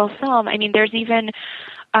philosophical film. I mean, there's even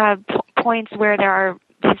points where there are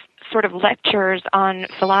these sort of lectures on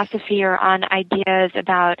philosophy or on ideas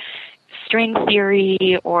about string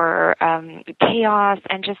theory or chaos,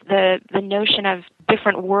 and just the notion of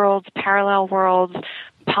different worlds, parallel worlds,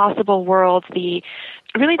 possible worlds, the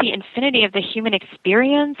infinity of the human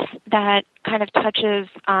experience that kind of touches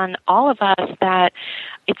on all of us, that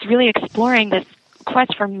it's really exploring this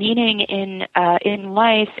quest for meaning in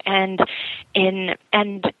life and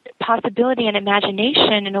possibility and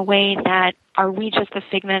imagination in a way that, are we just the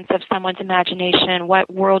figments of someone's imagination? What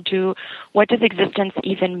does existence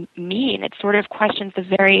even mean? It sort of questions the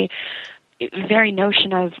very, very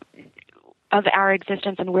notion of our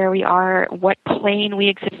existence and where we are, what plane we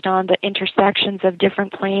exist on, the intersections of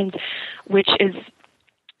different planes, which is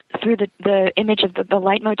through the image of the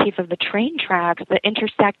leitmotif of the train tracks, the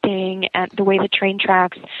intersecting and the way the train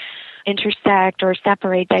tracks intersect or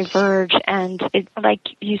separate, diverge. And it, like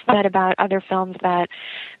you said about other films that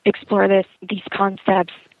explore these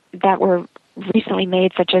concepts that were recently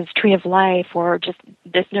made, such as Tree of Life, or just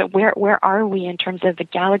this, where are we in terms of the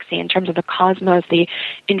galaxy, in terms of the cosmos, the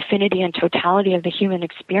infinity and totality of the human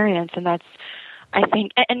experience. And that's, I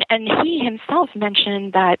think, and he himself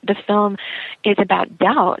mentioned that the film is about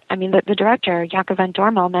doubt. I mean, the director, Jaco van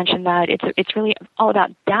Dormael, mentioned that it's really all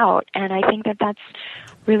about doubt, and I think that that's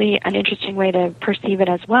really an interesting way to perceive it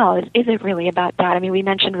as well. Is it really about doubt? I mean, we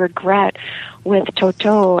mentioned regret with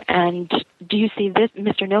Toto, and do you see this,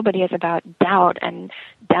 Mr. Nobody, is about doubt and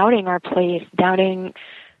doubting our place, doubting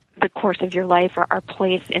the course of your life, or our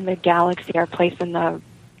place in the galaxy, our place in the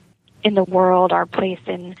world, our place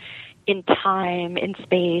in time, in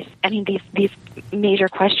space. I mean, these major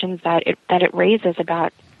questions that it raises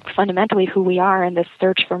about fundamentally who we are and this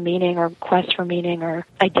search for meaning or quest for meaning or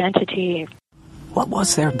identity. What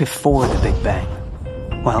was there before the Big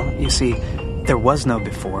Bang? Well, you see, there was no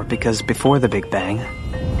before, because before the Big Bang,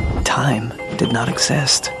 time did not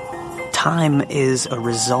exist. Time is a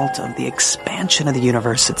result of the expansion of the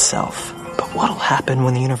universe itself. But what'll happen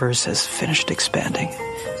when the universe has finished expanding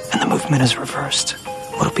and the movement is reversed?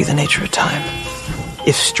 What'll be the nature of time?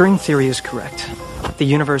 If string theory is correct, the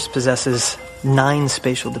universe possesses 9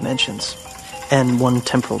 spatial dimensions and 1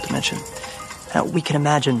 temporal dimension. Now, we can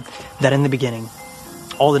imagine that in the beginning,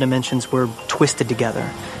 all the dimensions were twisted together.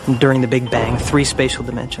 And during the Big Bang, 3 spatial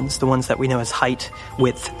dimensions, the ones that we know as height,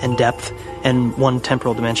 width, and depth, and 1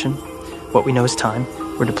 temporal dimension, what we know as time,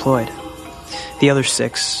 were deployed. The other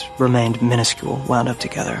 6 remained minuscule, wound up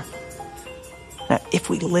together. Now, if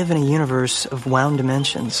we live in a universe of wound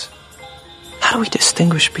dimensions, how do we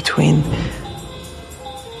distinguish between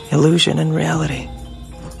illusion and reality?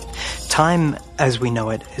 Time, as we know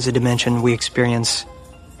it, is a dimension we experience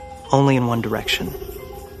only in one direction.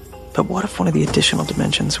 But what if one of the additional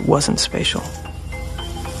dimensions wasn't spatial,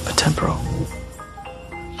 but temporal?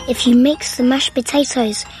 If you mix the mashed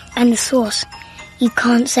potatoes and the sauce, you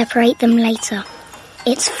can't separate them later.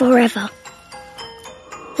 It's forever.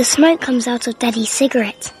 The smoke comes out of Daddy's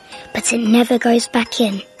cigarette, but it never goes back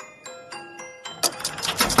in.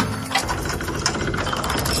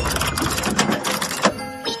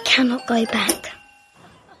 We cannot go back.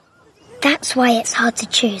 That's why it's hard to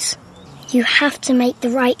choose. You have to make the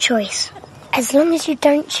right choice. As long as you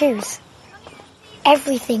don't choose,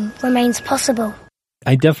 everything remains possible.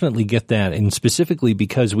 I definitely get that, and specifically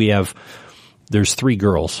because there's 3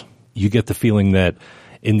 girls, you get the feeling that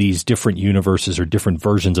in these different universes or different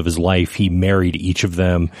versions of his life, he married each of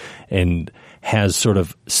them and has sort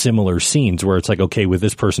of similar scenes where it's like, okay, with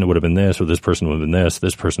this person it would have been this, with this person would have been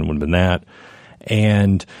this person would have been that.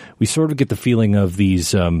 And we sort of get the feeling of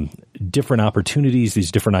these different opportunities,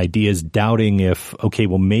 these different ideas, doubting if, okay,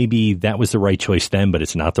 well, maybe that was the right choice then, but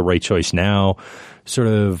it's not the right choice now. Sort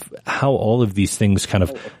of how all of these things kind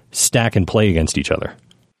of stack and play against each other.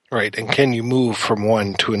 Right. And can you move from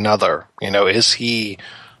one to another? Is he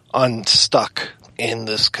unstuck in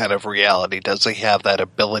this kind of reality? Does he have that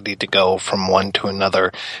ability to go from one to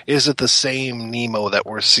another? Is it the same Nemo that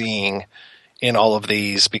we're seeing in all of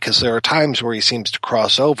these? Because there are times where he seems to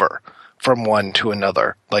cross over from one to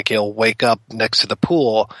another. Like he'll wake up next to the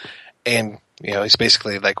pool and, he's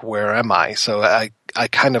basically like, where am I? So I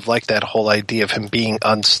kind of like that whole idea of him being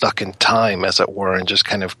unstuck in time, as it were, and just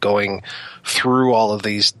kind of going through all of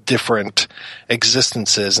these different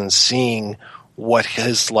existences and seeing what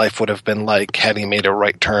his life would have been like had he made a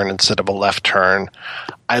right turn instead of a left turn.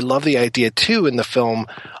 I love the idea, too, in the film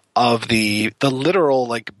of the literal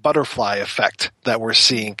like butterfly effect that we're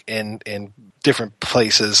seeing in different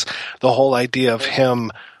places. The whole idea of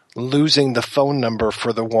him losing the phone number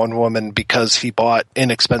for the one woman because he bought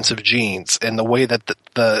inexpensive jeans, and the way that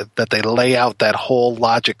that they lay out that whole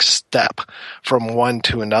logic step from one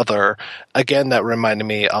to another. Again, that reminded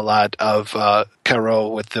me a lot of Caro,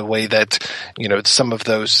 with the way that some of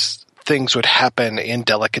those things would happen in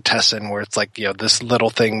Delicatessen, where it's like, this little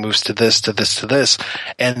thing moves to this, to this, to this,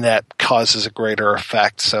 and that causes a greater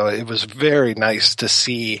effect. So it was very nice to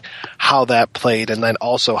see how that played, and then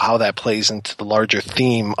also how that plays into the larger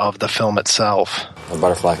theme of the film itself. A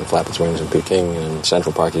butterfly can flap its wings in Peking, and in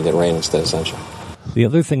Central Park you get rain instead of sunshine. The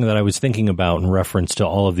other thing that I was thinking about in reference to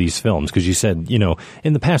all of these films, because you said,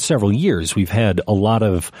 in the past several years, we've had a lot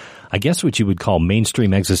of, I guess what you would call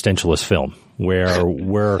mainstream existentialist film, where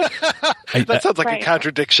we're... that sounds like a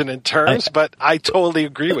contradiction in terms, but I totally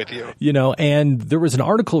agree with you. And there was an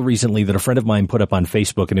article recently that a friend of mine put up on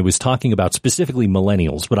Facebook, and it was talking about specifically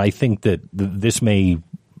millennials, but I think that this may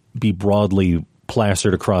be broadly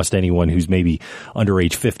plastered across anyone who's maybe under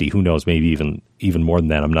age 50. Who knows? Maybe even more than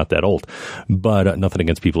that. I'm not that old, but nothing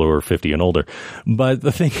against people who are 50 and older. But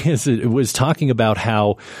the thing is, it was talking about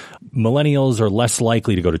how millennials are less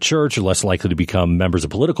likely to go to church, or less likely to become members of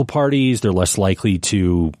political parties. They're less likely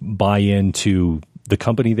to buy into the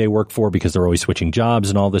company they work for because they're always switching jobs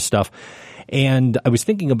and all this stuff. And I was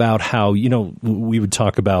thinking about how, we would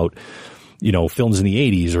talk about films in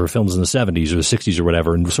the 80s or films in the 70s or the 60s or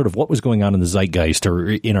whatever, and sort of what was going on in the zeitgeist or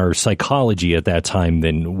in our psychology at that time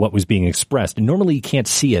than what was being expressed. And normally you can't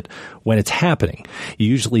see it when it's happening. You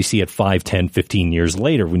usually see it 5, 10, 15 years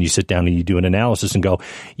later when you sit down and you do an analysis and go,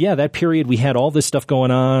 yeah, that period we had all this stuff going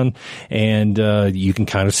on, and you can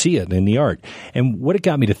kind of see it in the art. And what it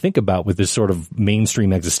got me to think about with this sort of mainstream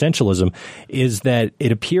existentialism is that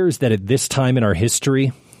it appears that at this time in our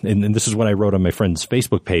history, and this is what I wrote on my friend's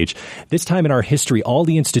Facebook page, this time in our history, all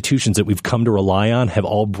the institutions that we've come to rely on have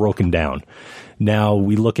all broken down. Now,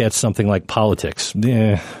 we look at something like politics.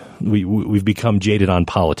 We've become jaded on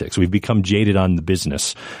politics. We've become jaded on the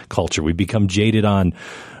business culture. We've become jaded on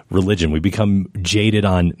religion. We become jaded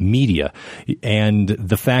on media. And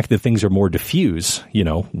the fact that things are more diffuse,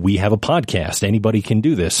 we have a podcast. Anybody can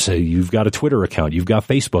do this. You've got a Twitter account. You've got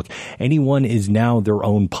Facebook. Anyone is now their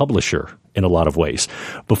own publisher in a lot of ways.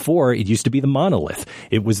 Before, it used to be the monolith.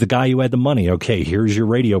 It was the guy who had the money. Okay, here's your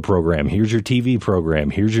radio program. Here's your TV program.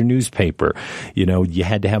 Here's your newspaper. You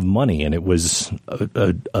had to have money, and it was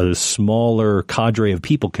a smaller cadre of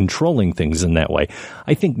people controlling things in that way.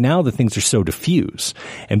 I think now that things are so diffuse,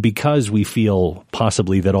 and because we feel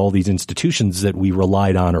possibly that all these institutions that we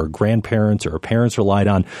relied on, or grandparents or our parents relied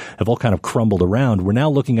on, have all kind of crumbled around, we're now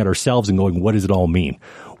looking at ourselves and going, what does it all mean?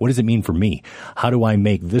 What does it mean for me? How do I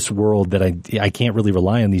make this world that I can't really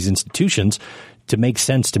rely on these institutions to make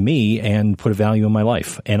sense to me and put a value in my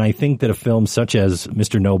life? And I think that a film such as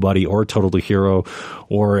Mr. Nobody or Toto le Heros,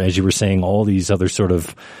 or as you were saying, all these other sort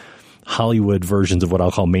of Hollywood versions of what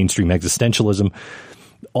I'll call mainstream existentialism,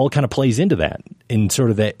 all kind of plays into that, in sort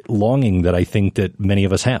of that longing that I think that many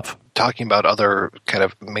of us have. Talking about other kind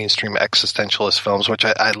of mainstream existentialist films, which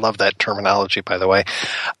I love that terminology, by the way.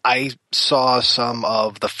 I saw some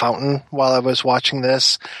of The Fountain while I was watching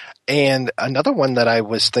this, and another one that I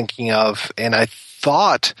was thinking of, and I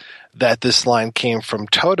thought that this line came from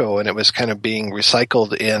Toto and it was kind of being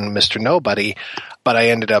recycled in Mr. Nobody, but I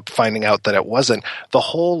ended up finding out that it wasn't. The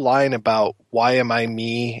whole line about why am I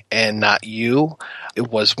me and not you, it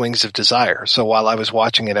was Wings of Desire. So while I was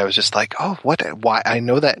watching it, I was just like, oh, what? Why? I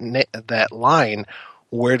know that line.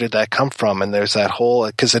 where did that come from? And there's that whole,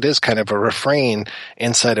 because it is kind of a refrain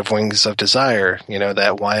inside of Wings of Desire,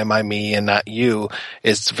 that why am I me and not you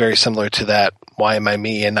is very similar to that why am I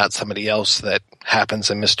me and not somebody else that happens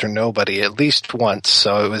in Mr. Nobody at least once.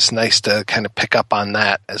 So it was nice to kind of pick up on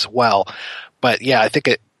that as well. But yeah, I think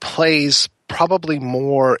it plays probably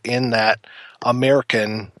more in that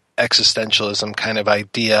American existentialism kind of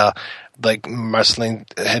idea. Like Marceline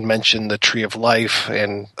had mentioned, the Tree of Life,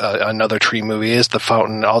 and another tree movie is The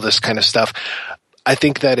Fountain, all this kind of stuff. I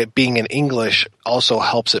think that it being in English also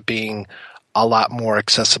helps it being a lot more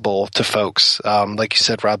accessible to folks. Like you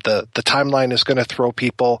said, Rob, the timeline is going to throw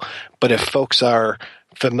people, but if folks are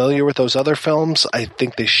familiar with those other films, I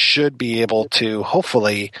think they should be able to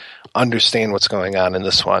hopefully understand what's going on in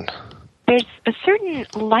this one. There's a certain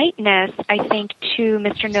lightness, I think, to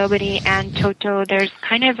Mr. Nobody and Toto. There's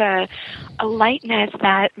kind of a lightness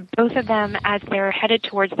that both of them, as they're headed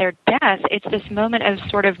towards their death, it's this moment of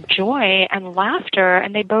sort of joy and laughter,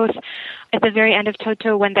 and they both, at the very end of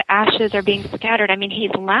Toto, when the ashes are being scattered, I mean,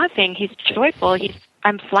 he's laughing, he's joyful,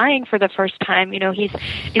 I'm flying for the first time,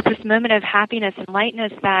 it's this moment of happiness and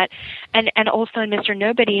lightness that, and also in Mr.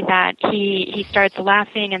 Nobody, that he starts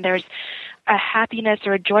laughing, and there's a happiness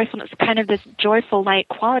or a joyfulness, kind of this joyful light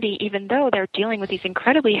quality, even though they're dealing with these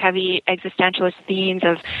incredibly heavy existentialist themes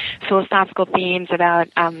of philosophical themes about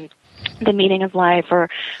the meaning of life or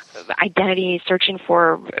identity, searching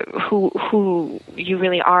for who you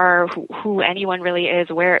really are, who anyone really is,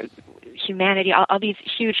 where humanity, all these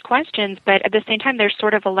huge questions, but at the same time there's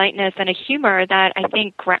sort of a lightness and a humor that I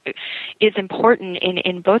think is important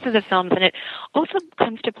in both of the films, and it also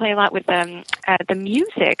comes to play a lot with the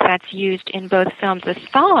music that's used in both films, the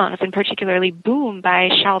songs, and particularly Boom by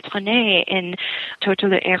Charles Trenet in Toto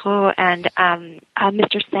le Heros and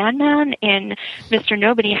Mr. Sandman in Mr.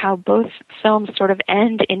 Nobody, how both films sort of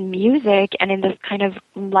end in music and in this kind of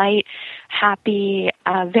light, happy,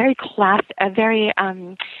 very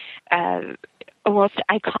almost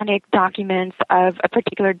iconic documents of a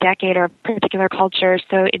particular decade or a particular culture.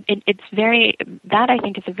 So it's very, that I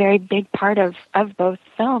think is a very big part of both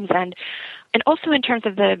films, and also in terms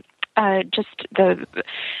of the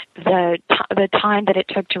time that it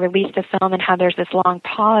took to release the film and how there's this long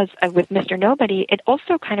pause with Mr. Nobody. It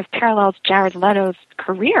also kind of parallels Jared Leto's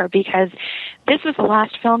career, because this was the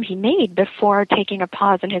last film he made before taking a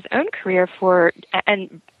pause in his own career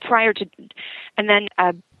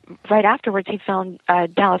right afterwards, he filmed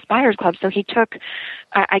Dallas Buyers Club. So he took,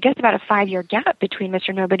 I guess, about a 5-year gap between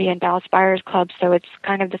Mr. Nobody and Dallas Buyers Club. So it's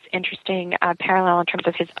kind of this interesting parallel in terms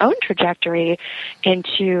of his own trajectory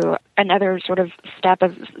into another sort of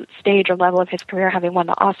stage or level of his career, having won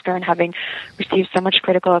the Oscar and having received so much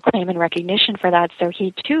critical acclaim and recognition for that. So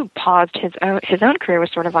he, too, paused his own career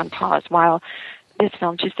was sort of on pause, while this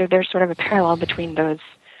film, too. So there's sort of a parallel between those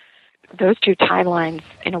two timelines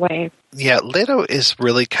in a way. Yeah, Leto is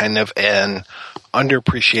really kind of an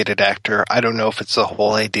underappreciated actor. I don't know if it's the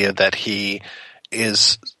whole idea that he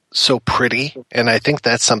is so pretty, and I think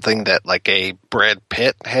that's something that like a Brad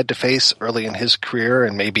Pitt had to face early in his career,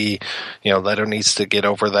 and maybe Leto needs to get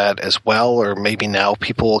over that as well, or maybe now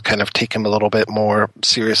people will kind of take him a little bit more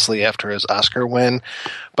seriously after his Oscar win.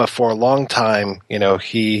 But for a long time,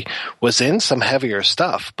 he was in some heavier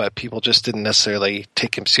stuff, but people just didn't necessarily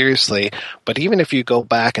take him seriously. But even if you go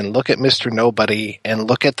back and look at Mr. Nobody and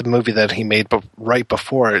look at the movie that he made right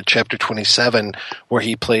before it, Chapter 27, where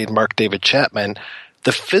he played Mark David Chapman,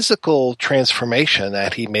 the physical transformation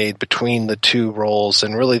that he made between the two roles,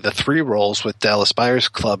 and really the 3 roles with Dallas Buyers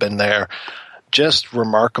Club in there, just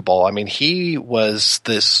remarkable. I mean, he was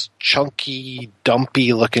this chunky,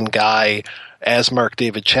 dumpy looking guy as Mark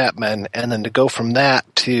David Chapman, and then to go from that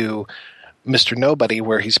to Mr. Nobody,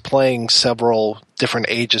 where he's playing several different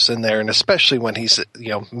ages in there, and especially when he's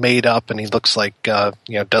made up and he looks like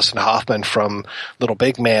Dustin Hoffman from Little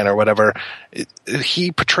Big Man or whatever,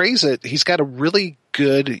 he portrays it. He's got a really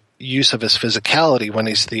good use of his physicality when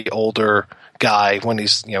he's the older guy, when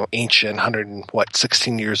he's ancient,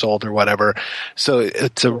 16 years old or whatever. So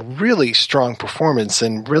it's a really strong performance,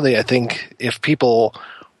 and really I think if people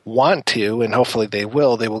want to, and hopefully they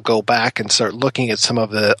will go back and start looking at some of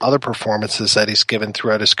the other performances that he's given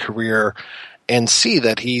throughout his career and see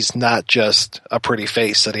that he's not just a pretty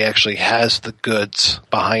face, that he actually has the goods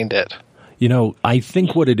behind it. I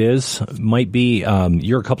think what it is might be,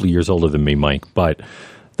 you're a couple of years older than me, Mike, but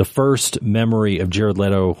the first memory of Jared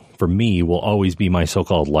Leto for me will always be My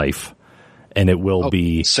So-Called Life. and it will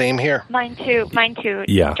be same here. Mine too.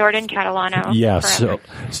 Yeah. Jordan Catalano. Yeah, forever.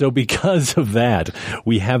 so because of that,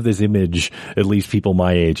 we have this image, at least people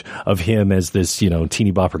my age, of him as this,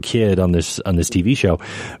 teeny bopper kid on this TV show.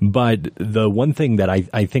 But the one thing that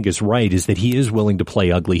I think is right is that he is willing to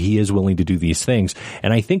play ugly. He is willing to do these things.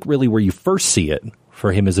 And I think really where you first see it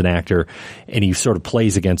for him as an actor, and he sort of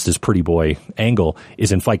plays against his pretty boy angle,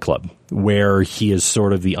 is in Fight Club, where he is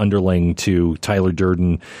sort of the underling to Tyler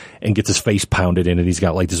Durden and gets his face pounded in, and he's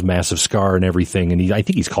got like this massive scar and everything. And I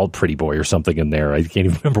think he's called Pretty Boy or something in there. I can't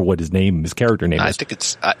even remember what his character name is. I think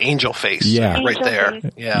it's Angel Face. Yeah. Right there.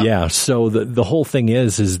 Yeah. Yeah. So the whole thing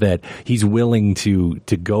is that he's willing to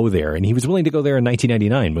go there, and he was willing to go there in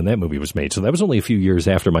 1999 when that movie was made. So that was only a few years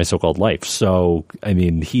after My So-Called Life. So, I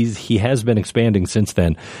mean, he has been expanding since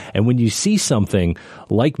then. And when you see something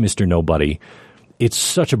like Mr. Nobody, it's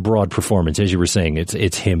such a broad performance. As you were saying,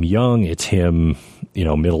 it's him young, it's him,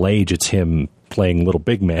 middle age, it's him playing Little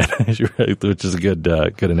Big Man, which is a good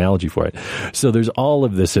analogy for it. So there's all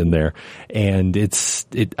of this in there, and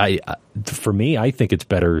for me, I think it's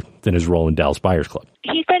better than his role in Dallas Buyers Club.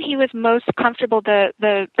 He said he was most comfortable. The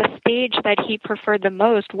stage that he preferred the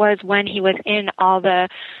most was when he was in all the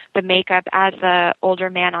makeup as the older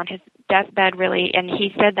man on his deathbed, really. And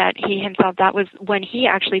he said that he himself, that was when he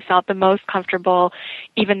actually felt the most comfortable,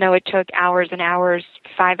 even though it took hours and hours,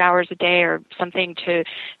 5 hours a day or something to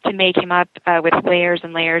make him up with layers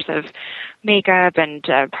and layers of makeup and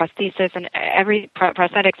prosthesis and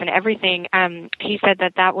prosthetics and everything. He said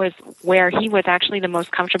that was where he was actually the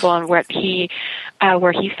most comfortable and where he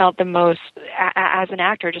felt the most as an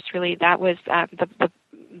actor. Just really, that was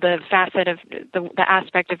the facet of the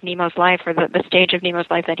aspect of Nemo's life, or the stage of Nemo's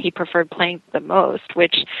life that he preferred playing the most,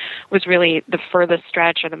 which was really the furthest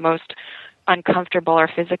stretch or the most uncomfortable or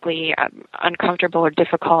physically uncomfortable or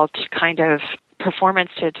difficult kind of performance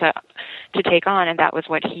to take on. And that was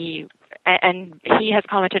what he has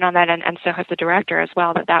commented on that, and so has the director as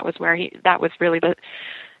well, that was really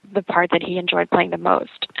the part that he enjoyed playing the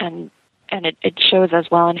most, and it shows as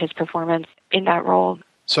well in his performance in that role.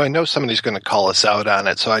 So I know somebody's going to call us out on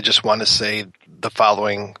it, so I just want to say the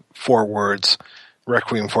following 4 words: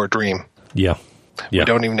 Requiem for a Dream. Yeah. We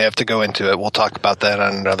don't even have to go into it. We'll talk about that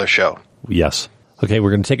on another show. Yes. Okay,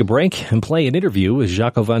 we're going to take a break and play an interview with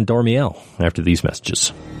Jaco van Dormiel after these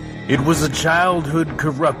messages. It was a childhood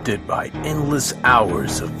corrupted by endless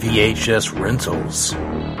hours of VHS rentals.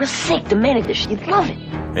 For sake, the man edition, you'd love it.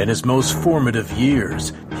 In his most formative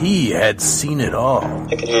years, he had seen it all.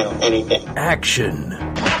 I can handle anything. Action.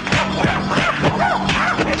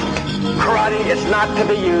 Karate is not to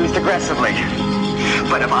be used aggressively.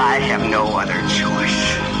 But if I have no other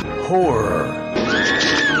choice. Horror.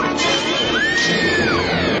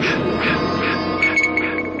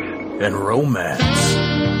 And romance.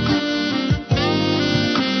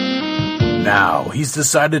 Now, he's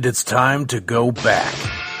decided it's time to go back.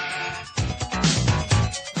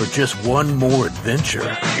 For just one more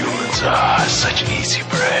adventure. Humans are such easy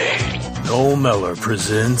prey. Noel Mellor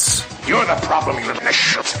presents... You're the problem, you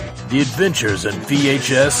The Adventures in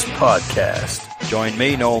VHS Podcast. Join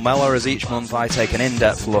me, Noel Mellor, as each month I take an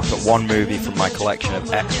in-depth look at one movie from my collection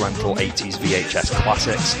of ex-rental 80s VHS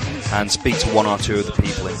classics and speak to one or two of the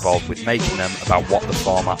people involved with making them about what the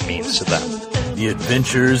format means to them. The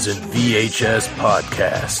Adventures in VHS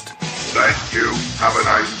Podcast. Thank you. Have a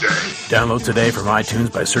nice day. Download today from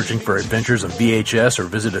iTunes by searching for Adventures in VHS or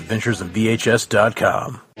visit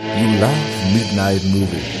adventuresinvhs.com. You love midnight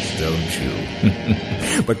movies, don't you?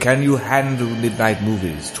 But can you handle midnight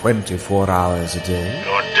movies 24 hours a day?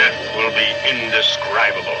 Your death will be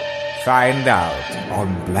indescribable. Find out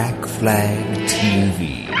on Black Flag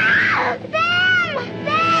TV.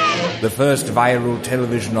 The first viral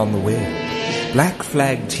television on the web. Black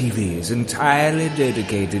Flag TV is entirely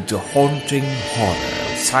dedicated to haunting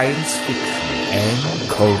horror, science fiction, and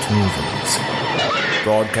cult movies.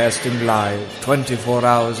 Broadcasting live, 24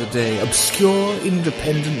 hours a day, obscure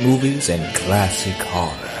independent movies and classic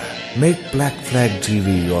horror. Make Black Flag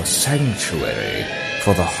TV your sanctuary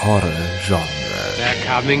for the horror genre. They're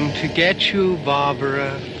coming to get you,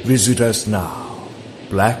 Barbara. Visit us now,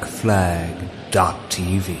 blackflag.tv.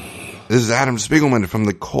 This is Adam Spiegelman from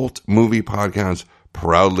the Cult Movie Podcast,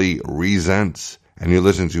 Proudly Resents. And you're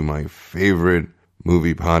listening to my favorite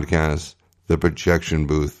movie podcast, The Projection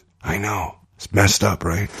Booth. I know, it's messed up,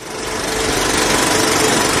 right?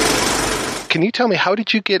 Can you tell me, how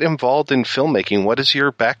did you get involved in filmmaking? What is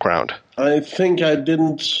your background? I think I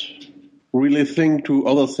didn't really think to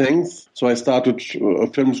other things. So I started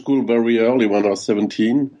film school very early when I was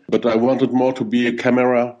 17. But I wanted more to be a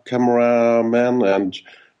cameraman and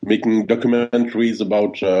making documentaries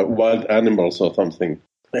about wild animals or something.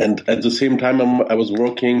 And at the same time, I was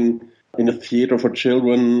working in a theater for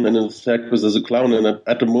children and in a circus as a clown. And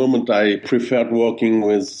at the moment, I preferred working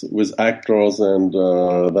with actors and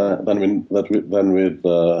than with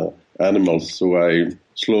animals. So I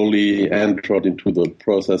slowly entered into the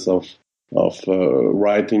process of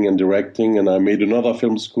writing and directing. And I made another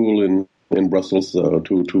film school in Brussels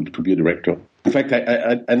to be a director. In fact,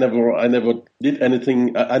 I never did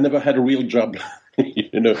anything. I never had a real job,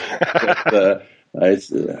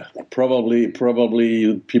 But,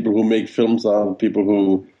 probably people who make films are people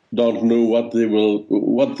who don't know what they will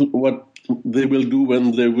do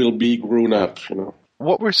when they will be grown up.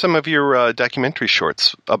 What were some of your documentary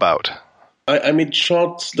shorts about? I made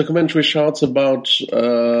documentary shorts about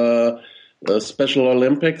Special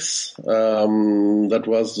Olympics. That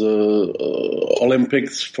was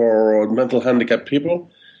Olympics for mental handicapped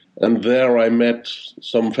people, and there I met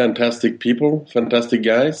some fantastic people, fantastic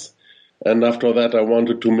guys. And after that, I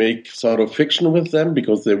wanted to make sort of fiction with them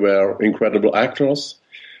because they were incredible actors.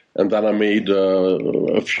 And then I made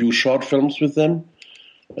a few short films with them.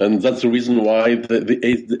 And that's the reason why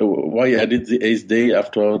why I did the 8th Day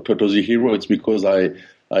after Toto the Hero. It's because I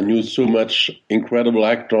knew so much incredible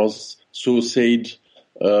actors, so sad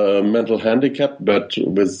mental handicap, but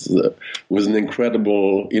with an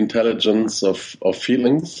incredible intelligence of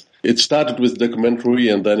feelings. It started with documentary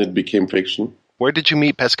and then it became fiction. Where did you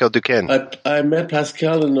meet Pascal Duquesne? I met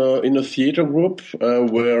Pascal in a theater group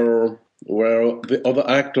where the other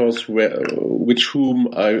actors with whom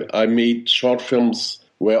I made short films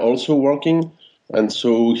were also working, and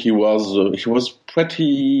so he was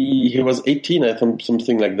 18, I think,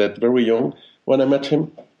 something like that, very young when I met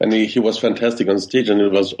him, and he was fantastic on stage, and he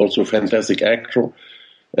was also a fantastic actor.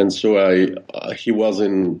 And so he was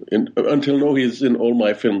in until now he's in all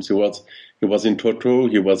my films. He was in Toto,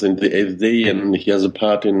 he was in The 8th Day, and he has a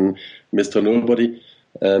part in Mr. Nobody.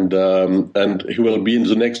 And he will be in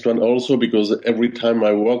the next one also, because every time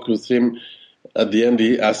I work with him, at the end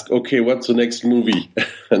he asks, okay, what's the next movie?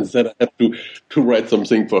 And then I have to write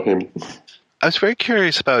something for him. I was very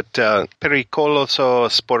curious about Pericoloso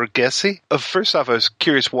Sporgesi. First off, I was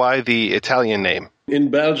curious why the Italian name. In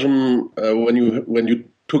Belgium, when you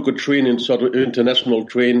took a train, in sort of international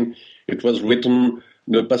train, it was written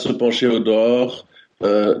ne pas se pencher au dehors,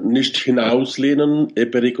 nicht hinauslehnen, e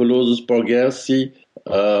pericoloso sporgersi.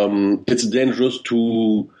 It's dangerous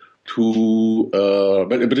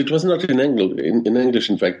but it was not in English.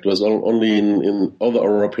 In fact, it was only in other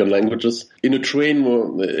European languages. In a train,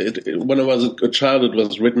 when I was a child, it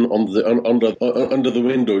was written under the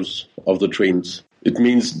windows of the trains. It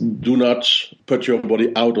means do not put your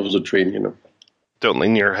body out of the train. Don't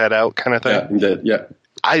lean your head out, kind of thing. Yeah.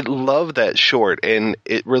 I love that short, and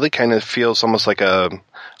it really kind of feels almost like a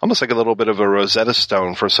little bit of a Rosetta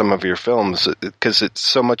Stone for some of your films, because it's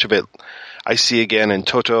so much of it I see again in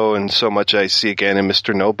Toto, and so much I see again in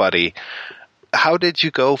Mr. Nobody. How did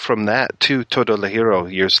you go from that to Toto le Hero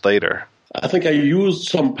years later? I think I used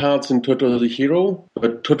some parts in Toto the Hero,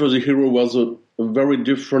 but Toto the Hero was a very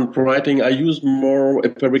different writing. I used more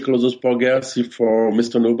Pericoloso Sporgersi for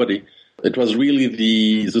Mr. Nobody. It was really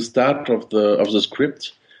the start of the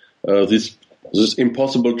script, this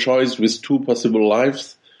impossible choice with two possible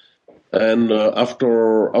lives. And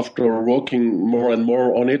after working more and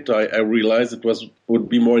more on it, I realized it would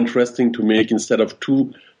be more interesting to make, instead of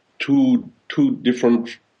two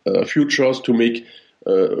different futures, to make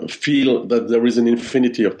feel that there is an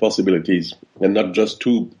infinity of possibilities and not just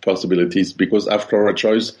two possibilities. Because after a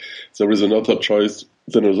choice, there is another choice,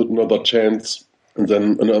 then another chance, and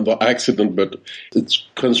then another accident. But it's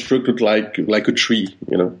constructed like a tree.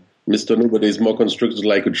 Mr. Nobody is more constructed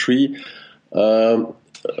like a tree.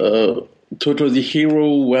 Toto the Hero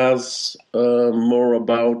was more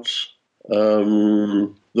about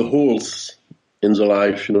the holes in the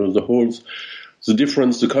life, the holes, the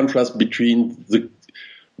difference, the contrast between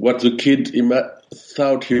what the kid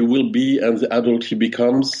thought he will be and the adult he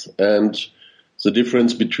becomes, and the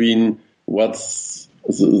difference between what's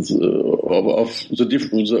the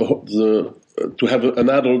difference to have an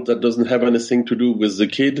adult that doesn't have anything to do with the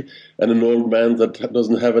kid, and an old man that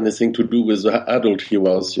doesn't have anything to do with the adult he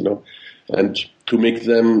was, and to make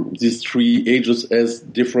them, these three ages, as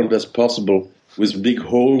different as possible, with big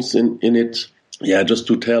holes in it. Yeah, just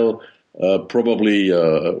to tell, probably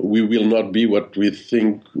we will not be what we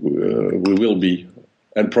think we will be,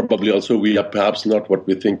 and probably also we are perhaps not what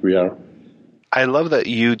we think we are. I love that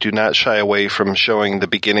you do not shy away from showing the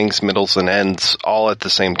beginnings, middles, and ends all at the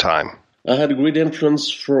same time. I had a great influence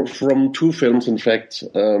from two films, in fact.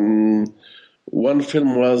 One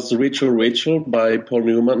film was Rachel by Paul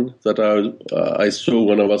Newman that I saw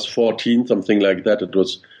when I was 14, something like that. It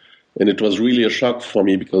was really a shock for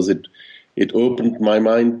me because it opened my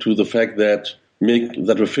mind to the fact that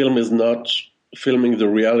a film is not filming the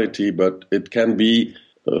reality, but it can be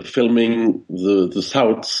filming the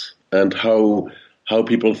thoughts and how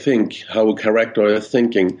people think, how a character is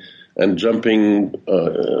thinking, and jumping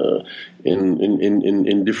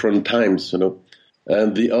in different times,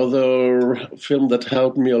 And the other film that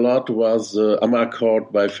helped me a lot was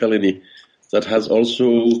Amarcord by Fellini, that has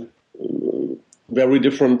also very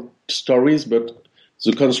different stories, but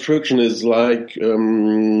the construction is like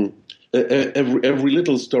every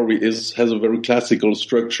little story has a very classical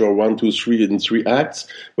structure, 1, 2, 3 in 3 acts,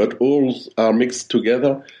 but all are mixed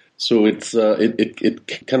together. So it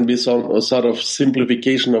can be a sort of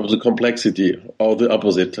simplification of the complexity, or the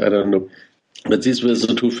opposite. I don't know. But these were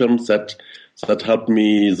the two films that helped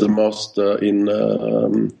me the most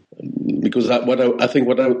because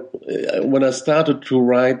when I started to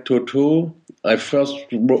write Toto, I first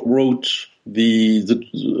wrote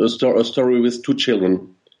a story with 2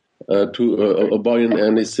 children, a boy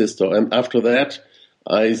and his sister, and after that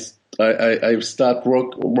I start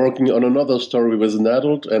working on another story with an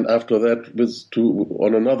adult, and after that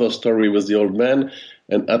on another story with the old man.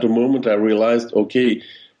 And at a moment I realized, okay,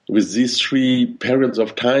 with these 3 periods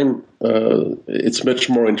of time, it's much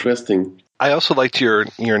more interesting. I also liked your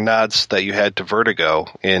nods that you had to Vertigo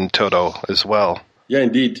in Toto as well. Yeah,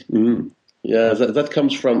 indeed. Mm-hmm. Yeah, that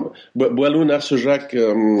comes from Boileau, Narcejac,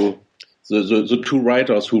 the 2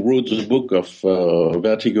 writers who wrote the book of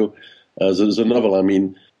Vertigo, the novel,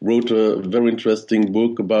 wrote a very interesting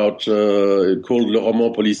book about called Le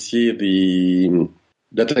Roman Policier, the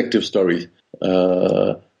detective story,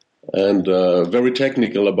 and very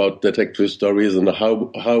technical about detective stories and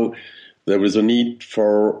how there is a need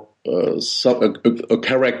for a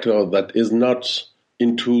character that is not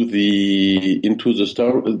into the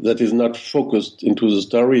story, that is not focused into the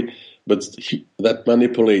story, but that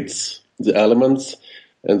manipulates the elements,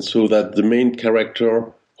 and so that the main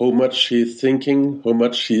character, how much he's thinking, how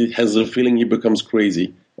much he has a feeling, he becomes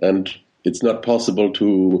crazy, and it's not possible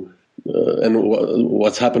to, and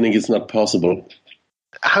what's happening is not possible.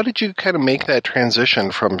 How did you kind of make that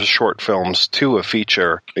transition from short films to a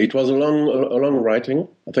feature? It was a long writing.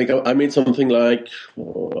 I think I made something like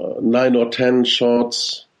 9 or 10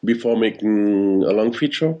 shorts before making a long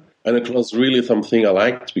feature, and it was really something I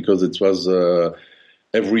liked because it was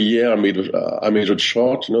every year I made a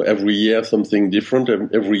short. Every year something different.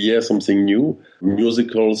 Every year something new.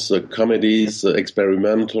 Musicals, comedies,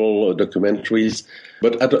 experimental documentaries.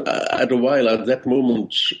 But at a while, at that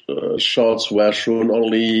moment, shorts were shown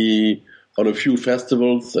only on a few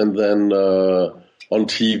festivals and then on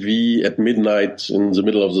TV at midnight in the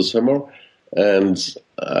middle of the summer. And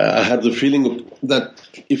I had the feeling that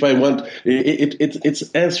if I want, it's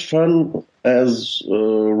as fun as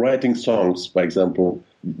writing songs, for example,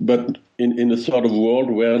 but in a sort of world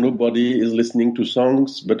where nobody is listening to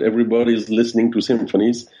songs, but everybody is listening to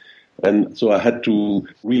symphonies. And so I had to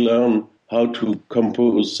relearn how to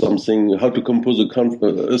compose something, how to compose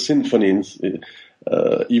a symphony,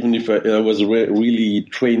 even if I was really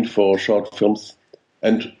trained for short films.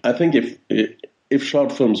 And I think if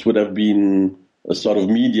short films would have been a sort of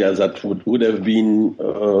media that would have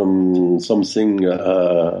been something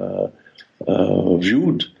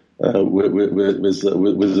viewed with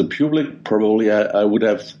the public, probably I would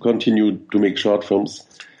have continued to make short films.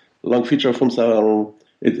 Long feature films are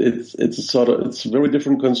it's very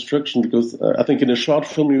different construction because I think in a short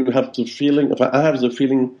film you have the feeling. I have the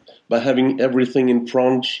feeling by having everything in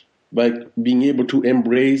front, by being able to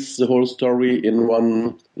embrace the whole story in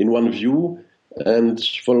one view. And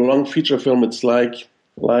for a long feature film, it's like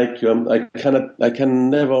I can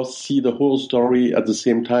never see the whole story at the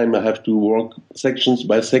same time. I have to work sections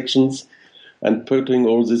by sections and putting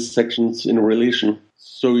all these sections in relation.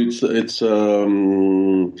 So it's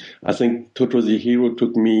I think Toto the Hero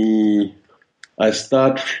took me. I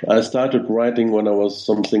started writing when I was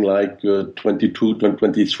something like 22,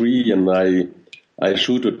 23, and I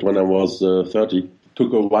shoot it when I was 30.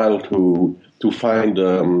 Took a while to find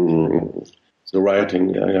the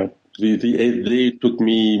writing. Yeah. They took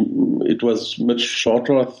me. It was much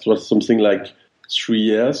shorter. It was something like 3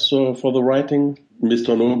 years for the writing.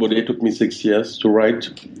 Mr. Nobody took me 6 years to write.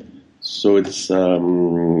 So it's the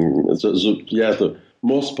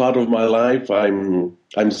most part of my life I'm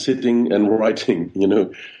sitting and writing.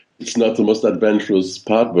 It's not the most adventurous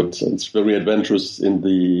part, but it's very adventurous in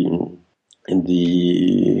the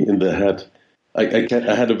head. I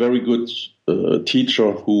had a very good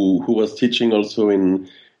teacher who was teaching also in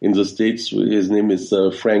in the States. His name is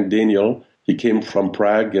Frank Daniel. He came from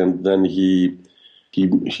Prague, and then he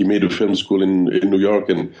made a film school in New York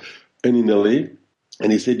and in LA.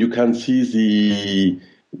 And he said you can see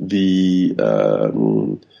the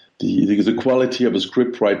quality of a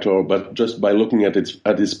scriptwriter, but just by looking at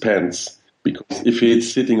his pens. Because if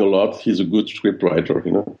he's sitting a lot, he's a good scriptwriter,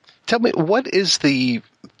 you know. Tell me, what is the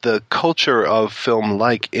culture of film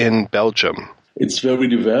like in Belgium? It's very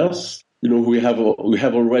diverse. You know, we have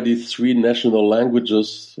already 3 national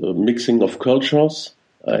languages, mixing of cultures.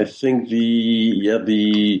 I think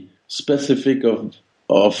the specific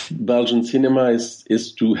of Belgian cinema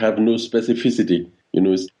is to have no specificity. You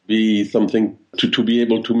know, it's to be something to be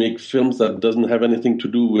able to make films that doesn't have anything to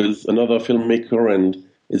do with another filmmaker, and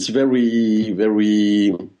it's very,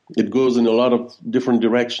 very. It goes in a lot of different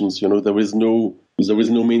directions. You know, there is no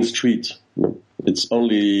main street. You know, it's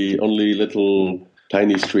only little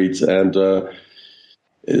tiny streets, and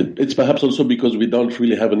it's perhaps also because we don't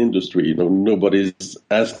really have an industry. You know, nobody's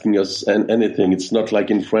asking us anything. It's not like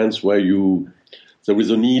in France where there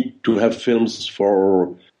is a need to have films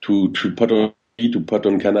to put on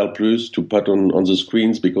Canal Plus, to put on the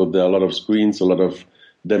screens, because there are a lot of screens, a lot of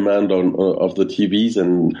demand of the TVs,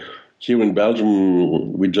 and here in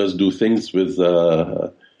Belgium we just do things with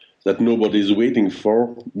that nobody is waiting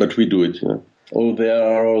for, but we do it. You know. Oh, there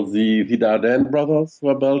are the Dardenne brothers who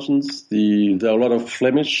are Belgians. There are a lot of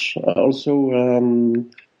Flemish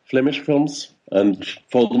Flemish films, and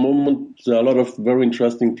for the moment there are a lot of very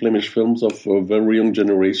interesting Flemish films of a very young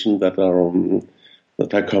generation that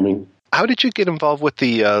are coming. How did you get involved with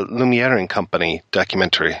the Lumiere and Company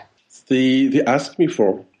documentary? They asked me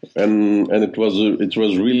for, and it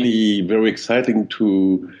was really very exciting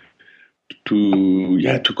to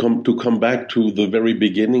come back to the very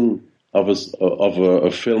beginning of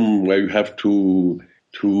a film where you have to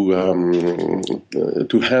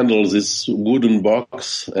handle this wooden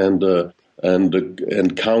box and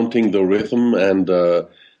counting the rhythm and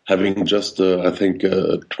having just I think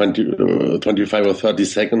 25 or 30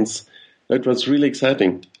 seconds. It was really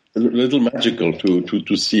exciting. A little magical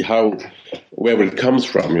to see where it comes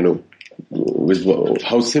from, you know, with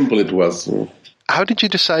how simple it was. You know. How did you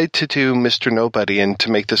decide to do Mr. Nobody and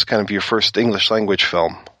to make this kind of your first English language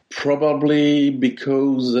film? Probably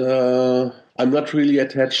because I'm not really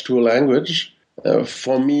attached to a language.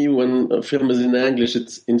 For me, when a film is in English,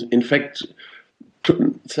 it's in fact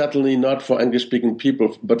certainly not for English-speaking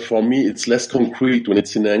people, but for me it's less concrete when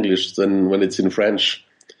it's in English than when it's in French,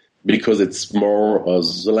 because it's more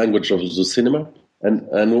the language of the cinema. And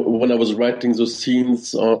when I was writing those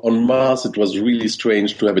scenes on Mars, it was really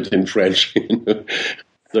strange to have it in French. You know?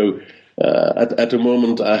 So at a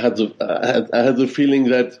moment, I had the feeling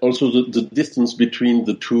that also the distance between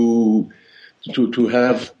the two, to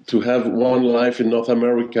have one life in North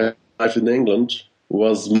America, life in England,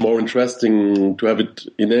 was more interesting to have it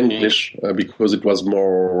in English because it was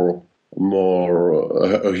more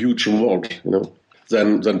a huge world, you know.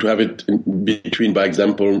 Than to have it in between, by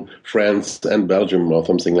example, France and Belgium or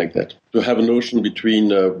something like that. To have a notion between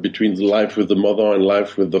the life with the mother and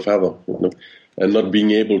life with the father, you know, and not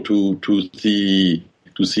being able to see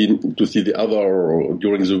the other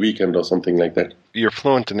during the weekend or something like that. You're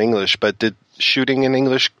fluent in English, but did shooting in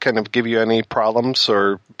English kind of give you any problems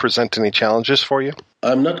or present any challenges for you?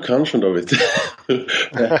 I'm not conscious of it,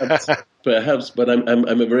 perhaps, but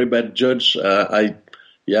I'm a very bad judge.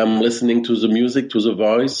 I'm listening to the music, to the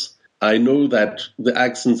voice. I know that the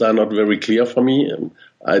accents are not very clear for me.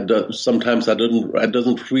 Sometimes I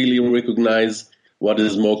doesn't really recognize what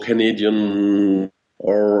is more Canadian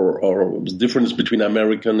or the difference between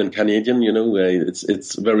American and Canadian. You know,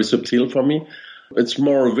 it's very subtle for me. It's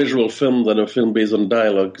more a visual film than a film based on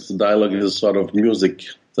dialogue. The dialogue is a sort of music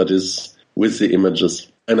that is with the images.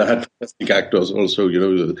 And I had fantastic actors also, you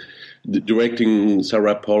know, directing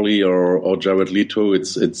Sarah Polley or Jared Leto.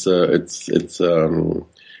 It's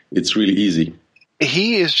really easy.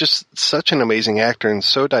 He is just such an amazing actor and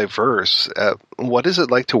so diverse. What is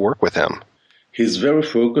it like to work with him? He's very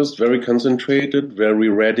focused, very concentrated, very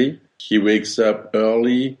ready. He wakes up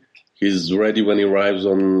early. He's ready when he arrives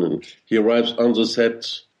on the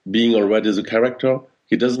set, being already the character.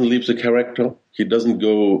 He doesn't leave the character. He doesn't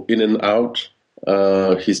go in and out.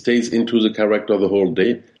 He stays into the character the whole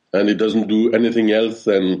day, and he doesn't do anything else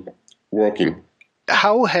than working.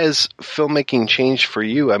 How has filmmaking changed for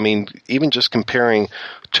you? I mean, even just comparing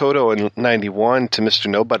Toto in 91 to Mr.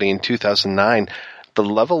 Nobody in 2009, the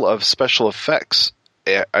level of special effects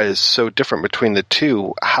is so different between the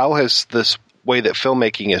two. How has this way that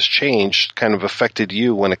filmmaking has changed kind of affected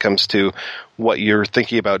you when it comes to what you're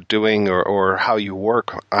thinking about doing or how you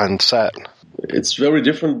work on set? it's very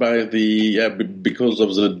different because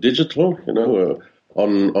of the digital,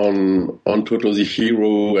 on Toto the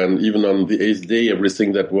Hero and even on the Eighth Day,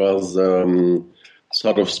 everything that was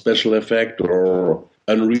sort of special effect or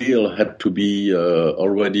unreal had to be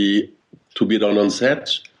already to be done on set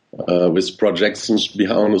with projections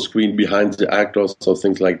on the screen behind the actors or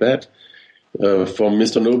things like that. For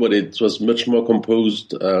Mr. Nobody, it was much more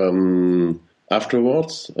composed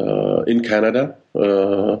afterwards in Canada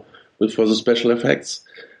for the special effects,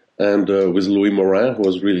 and with Louis Morin, who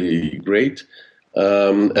was really great.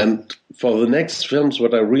 And for the next films,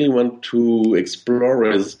 what I really want to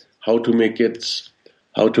explore is how to make it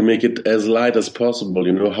as light as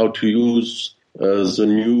possible. How to use the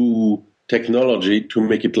new technology to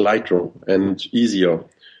make it lighter and easier,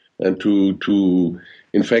 and to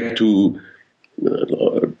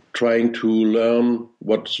trying to learn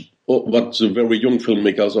what the very young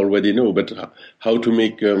filmmakers already know, but how to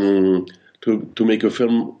make to make a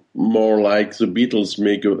film more like the Beatles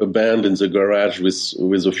make a band in the garage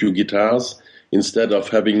with a few guitars instead of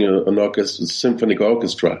having an symphonic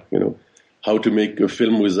orchestra. How to make a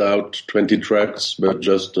film without 20 tracks but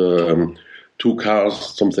just 2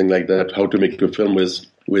 cars, something like that. How to make a film with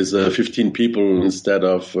 15 people instead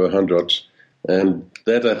of 100. And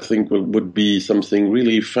that, I think, would be something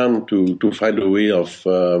really fun to find a way of.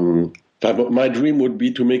 My dream would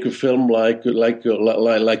be to make a film like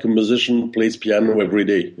a musician plays piano every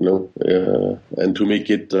day, and to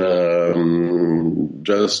make it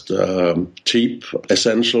just cheap,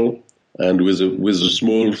 essential, and with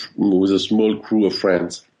a small crew of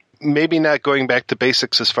friends. Maybe not going back to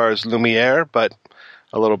basics as far as Lumiere, but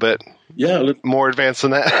a little bit. Yeah, more advanced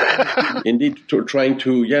than that. Indeed, trying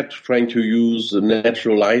to use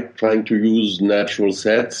natural light, trying to use natural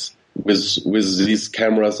sets with these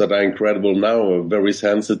cameras that are incredible now, very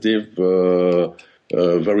sensitive,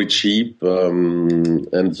 very cheap, and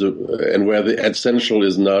where the essential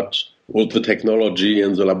is not all the technology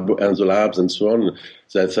and the labs and so on.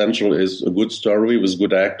 The essential is a good story with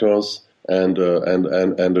good actors and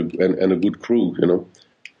a good crew,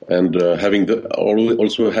 and having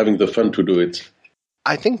the fun to do it.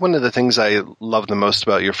 I think one of the things I love the most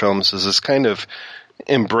about your films is this kind of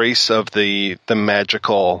embrace of the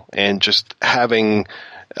magical, and just having,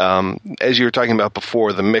 as you were talking about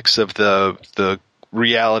before, the mix of the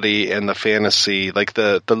reality and the fantasy. Like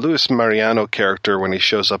the Luis Mariano character when he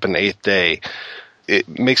shows up in Eighth Day, it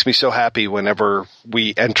makes me so happy whenever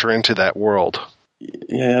we enter into that world.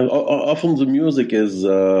 Yeah, often the music is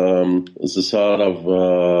the sort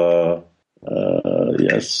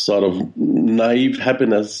of naive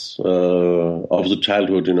happiness of the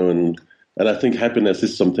childhood, and I think happiness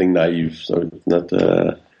is something naive. So it's not.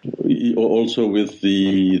 Also with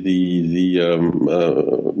the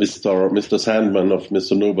Mr. Sandman of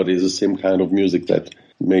Mr. Nobody is the same kind of music that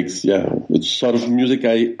makes it's sort of music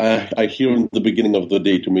I hear in the beginning of the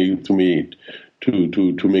day to make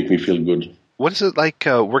me feel good. What is it like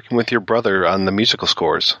working with your brother on the musical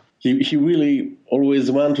scores? He really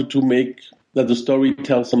always wanted to make that the story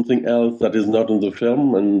tells something else that is not in the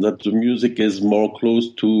film, and that the music is more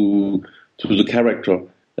close to the character.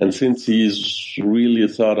 And since he's really a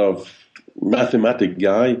sort of mathematic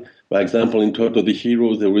guy, for example, in Toto the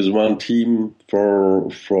Hero, there is one team for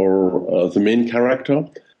the main character,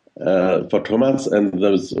 for Thomas, and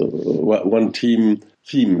there's one theme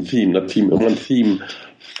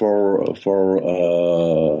for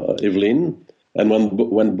Evelyn. And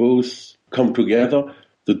when both come together,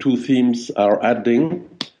 the two themes are adding,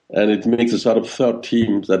 and it makes a sort of third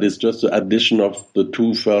theme that is just the addition of the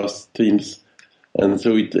two first themes. And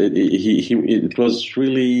so it was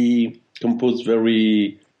really composed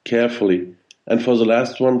very carefully. And for the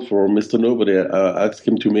last one, for Mr. Nobody, I asked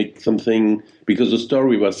him to make something, because the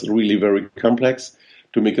story was really very complex,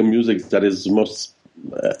 to make a music that is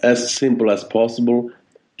as simple as possible,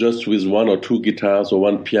 just with one or two guitars or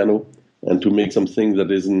one piano, and to make something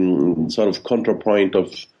that is in sort of counterpoint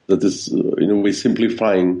that is in a way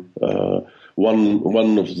simplifying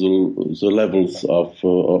one of the levels of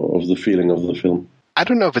the feeling of the film. I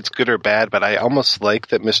don't know if it's good or bad, but I almost like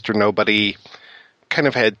that Mr. Nobody kind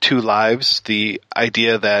of had two lives. The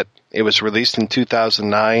idea that it was released in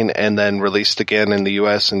 2009 and then released again in the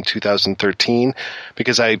U.S. in 2013,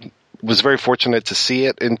 because I was very fortunate to see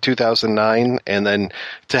it in 2009, and then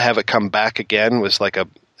to have it come back again was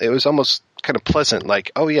it was almost kind of pleasant,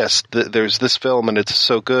 like, oh yes, there's this film and it's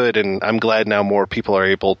so good, and I'm glad now more people are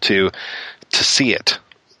able to see it.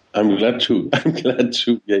 I'm glad too.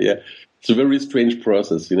 Yeah. It's a very strange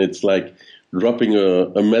process. It's like dropping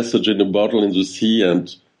a message in a bottle in the sea,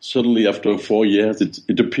 and suddenly after 4 years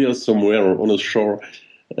it appears somewhere on a shore,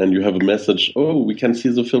 and you have a message. Oh, we can see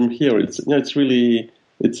the film here. It's really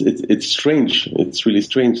it's strange. It's really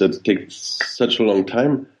strange that it takes such a long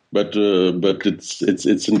time, but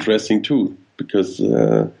it's interesting too, because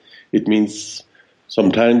it means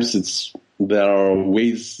sometimes there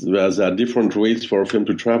are different ways for a film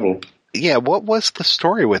to travel. Yeah, what was the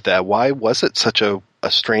story with that? Why was it such a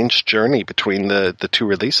strange journey between the two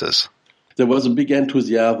releases? There was a big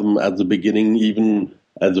enthusiasm at the beginning, even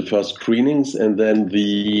at the first screenings, and then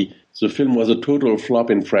the film was a total flop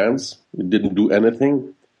in France. It didn't do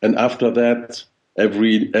anything, and after that,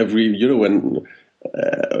 every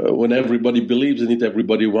when everybody believes in it,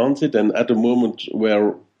 everybody wants it, and at a moment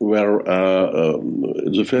where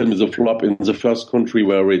the film is a flop in the first country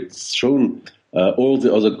where it's shown, all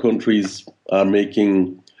the other countries are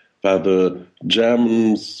making. The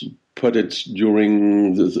Germans put it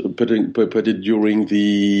during the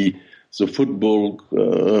football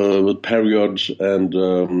period, and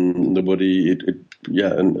nobody.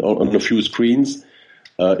 And on a few screens,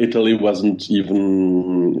 Italy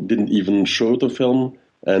didn't even show the film,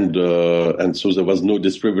 and so there was no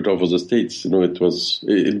distributor for the States.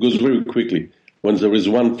 It goes very quickly. When there is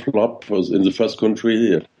one flop in the first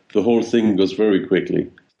country, the whole thing goes very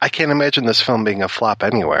quickly. I can't imagine this film being a flop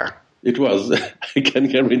anywhere. It was. I can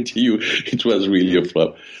guarantee you it was really a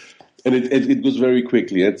flop. And it goes very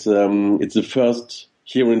quickly. It's the first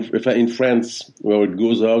here in France where it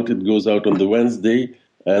goes out on the Wednesday,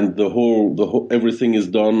 and the whole everything is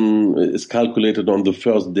calculated on the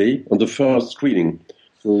first day, on the first screening.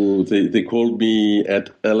 So they called me at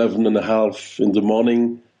 11:30 in the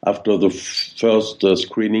morning after the first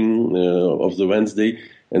screening of the Wednesday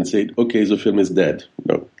and said, okay, the film is dead.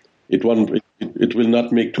 No, it won't. It will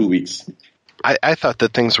not make 2 weeks. I thought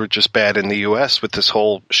that things were just bad in the U.S. with this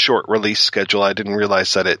whole short release schedule. I didn't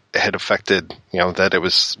realize that it had affected, that it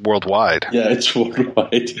was worldwide. Yeah, it's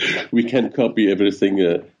worldwide. We can copy everything.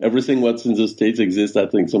 Everything what's in the States exists, I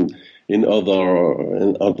think, in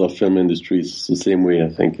other film industries the same way. I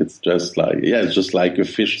think it's just like a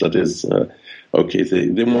fish that is okay.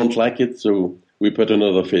 They won't like it, so we put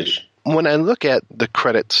another fish. When I look at the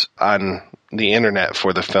credits on the internet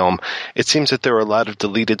for the film, it seems that there are a lot of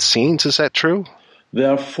deleted scenes. Is that true? There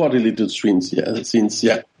are 4 deleted scenes,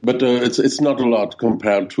 yeah. But it's not a lot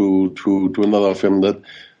compared to another film. That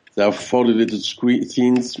there are 4 deleted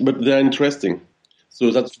scenes, but they're interesting. So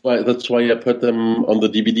that's why I put them on the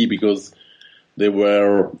DVD, because they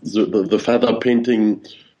were the father painting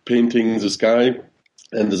the sky,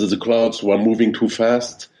 and the clouds were moving too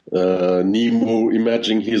fast. Nemo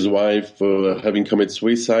imagining his wife having committed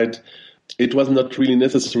suicide. It was not really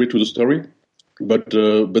necessary to the story, but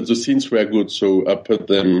the scenes were good, so I put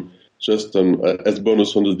them just as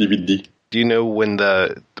bonus on the DVD. Do you know when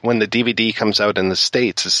the DVD comes out in the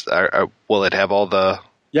States? Will it have all the?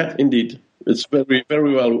 Yeah, indeed, it's very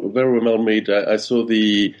well made. I saw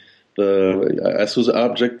the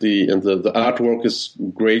object, the artwork is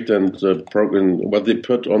great, and what they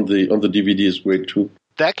put on the DVD is great too.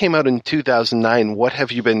 That came out in 2009. What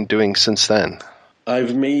have you been doing since then?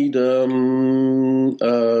 I've made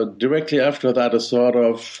directly after that a sort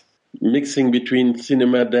of mixing between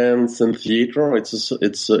cinema, dance, and theater. It's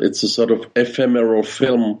a sort of ephemeral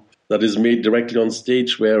film that is made directly on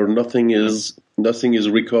stage, where nothing is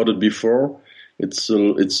recorded before. It's a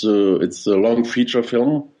long feature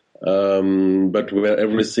film, but where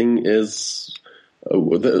everything is.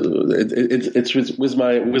 It's with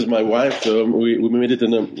my wife. We made it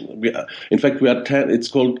in fact we had 10. It's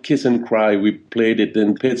called Kiss and Cry. We played it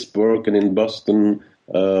in Pittsburgh and in Boston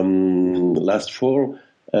last fall,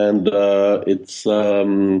 and it's a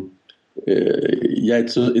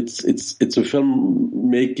film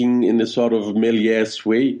making in a sort of Méliès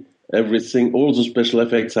way. All the special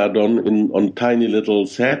effects are done on tiny little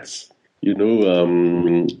sets.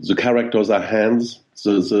 The characters are hands.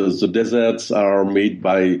 The deserts are made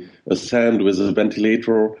by a sand with a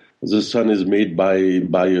ventilator. The sun is made by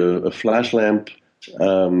a flash lamp.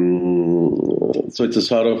 So it's a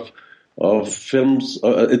sort of films.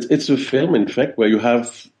 It's a film, in fact, where you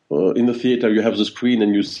have in the theater you have the screen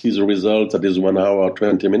and you see the result that is 1 hour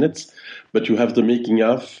 20 minutes, but you have the making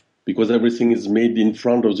of, because everything is made in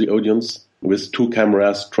front of the audience with 2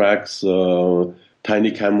 cameras, tracks,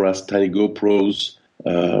 tiny cameras, tiny GoPros.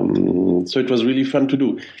 So it was really fun to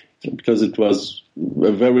do, because it was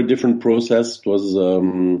a very different process. It was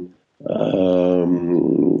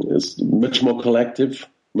it's much more collective,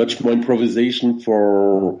 much more improvisation.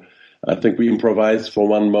 I think we improvised for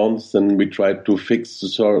 1 month, and we tried to fix the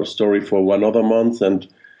story for 1 other month, and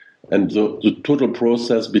the total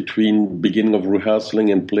process between beginning of rehearsing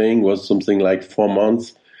and playing was something like 4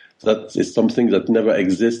 months. that is something that never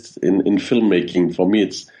exists in filmmaking. For me,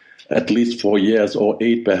 it's at least 4 years or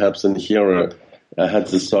 8 perhaps, and here I had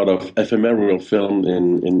this sort of ephemeral film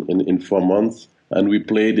in 4 months, and we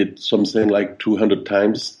played it something like 200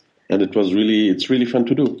 times, and it's really fun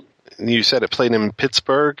to do. You said it played in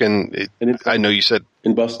Pittsburgh, and I know you said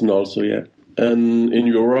in Boston also, yeah, and in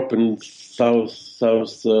Europe and South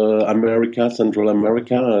America, Central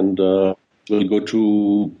America, and we'll go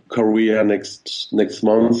to Korea next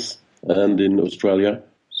month, and in Australia.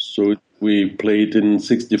 So we played in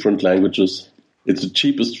 6 different languages. It's the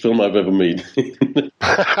cheapest film I've ever made.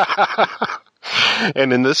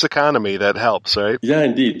 And in this economy, that helps, right? Yeah,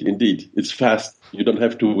 indeed. It's fast. You don't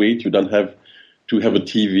have to wait. You don't have to have a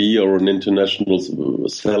TV or an international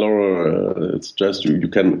seller. It's just you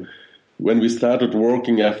can. When we started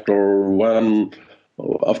working after one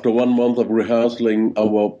month of rehearsing,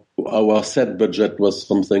 our set budget was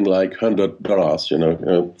something like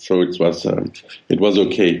 $100. So it was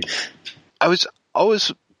okay. I was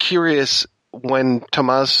always curious when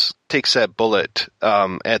Tomas takes that bullet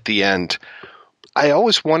at the end. I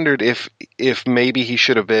always wondered if maybe he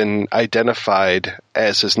should have been identified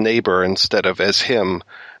as his neighbor instead of as him,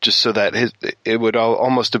 just so that it would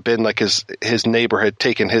almost have been like his neighbor had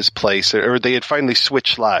taken his place, or they had finally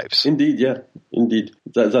switched lives. Indeed, yeah, indeed.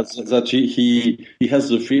 That he has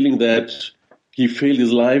the feeling that he failed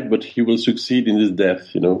his life, but he will succeed in his death,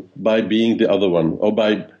 by being the other one, or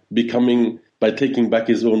by taking back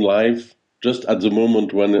his own life just at the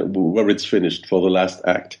moment where it's finished for the last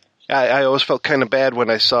act. I always felt kind of bad when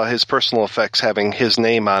I saw his personal effects having his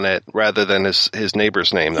name on it rather than his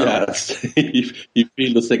neighbor's name. Though. Yes, he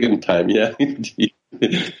failed the second time. Yeah, indeed.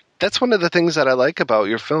 That's one of the things that I like about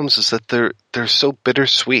your films is that they're so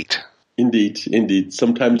bittersweet. Indeed.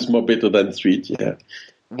 Sometimes more bitter than sweet. Yeah.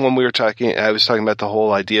 When we were talking, I was talking about the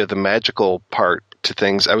whole idea of the magical part to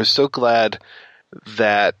things. I was so glad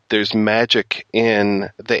that there's magic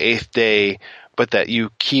in The Eighth Day, but that you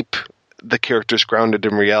keep the characters grounded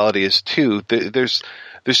in reality is too. There's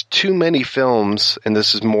too many films, and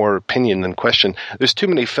this is more opinion than question. There's too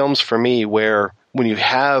many films for me where when you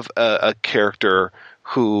have a character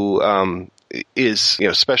who is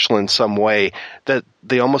special in some way, that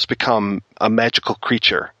they almost become a magical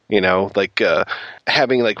creature. Like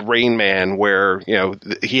having like Rain Man, where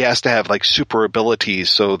he has to have like super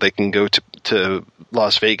abilities so they can go to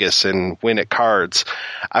Las Vegas and win at cards.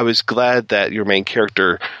 I was glad that your main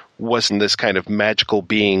character wasn't this kind of magical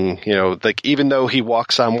being, like even though he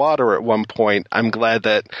walks on water at one point, I'm glad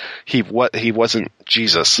that he wasn't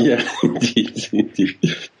Jesus. Yeah, indeed.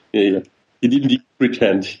 Yeah. He didn't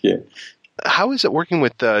pretend. Yeah. How is it working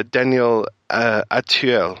with Daniel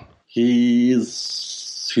Auteuil?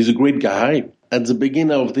 He's a great guy. At the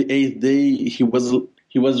beginning of The Eighth Day, he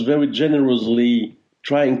was very generously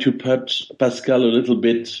trying to put Pascal a little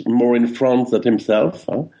bit more in front than himself.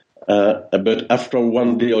 But after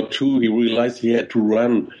 1 day or two, he realized he had to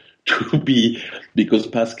run because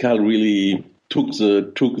Pascal really took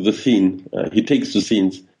the scene. He takes the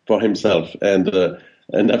scenes for himself, and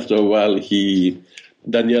after a while,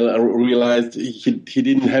 Daniel realized he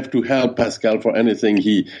didn't have to help Pascal for anything.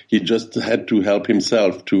 He just had to help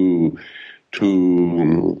himself to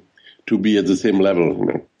be at the same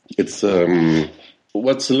level. It's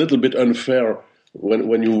what's a little bit unfair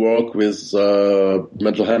when you work with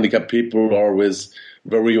mental handicapped people or with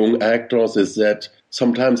very young actors is that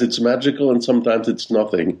sometimes it's magical and sometimes it's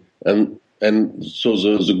nothing. And so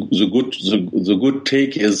the good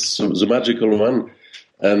take is the magical one.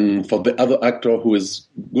 And for the other actor who is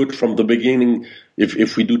good from the beginning,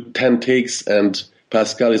 if we do 10 takes and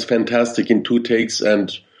Pascal is fantastic in 2 takes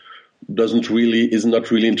and is not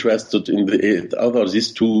really interested in the other,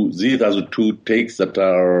 these are the 2 takes that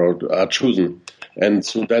are chosen. And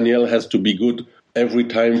so Daniel has to be good every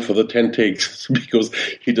time for the 10 takes because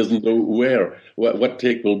he doesn't know what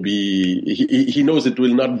take will be. He knows it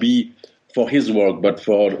will not be for his work, but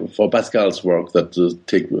for Pascal's work that the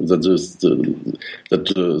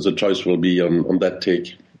choice will be on that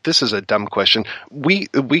take. This is a dumb question. We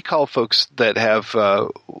call folks that have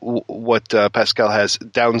what Pascal has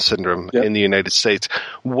Down syndrome in the United States.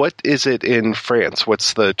 What is it in France?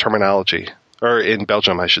 What's the terminology? Or in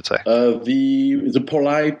Belgium, I should say. The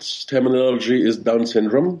polite terminology is Down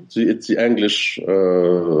syndrome. It's the English,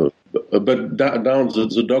 but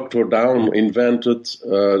the Dr. Down invented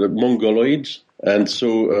the mongoloid, and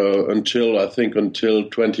so until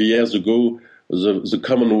 20 years ago, the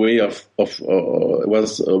common way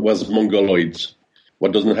was mongoloid.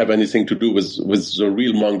 What doesn't have anything to do with the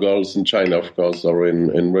real Mongols in China, of course, or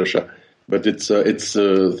in Russia. But it's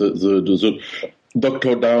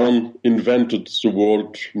Dr. Down invented the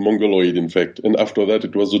word Mongoloid, in fact, and after that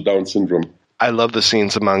it was the Down syndrome. I love the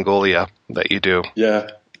scenes of Mongolia that you do. Yeah,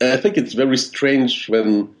 I think it's very strange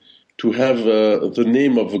when to have the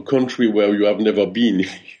name of a country where you have never been,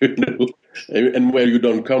 and where you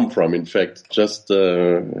don't come from, in fact. Just,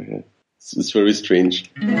 it's very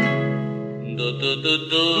strange.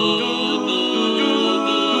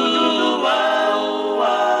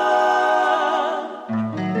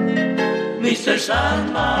 Mr.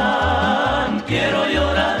 Sandman, quiero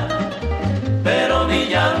llorar, pero mi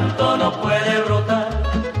llanto no puede brotar.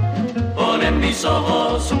 Pon en mis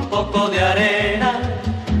ojos un poco de arena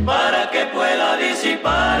para que pueda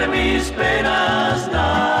disipar mis penas.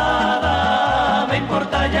 Nada me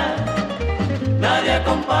importa ya, nadie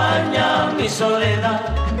acompaña mi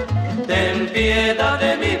soledad. Ten piedad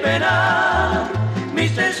de mi pena,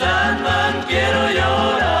 Mr. Sandman, quiero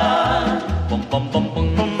llorar. Pom, pom, pom,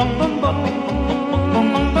 pom, pom, pom, pom, pom.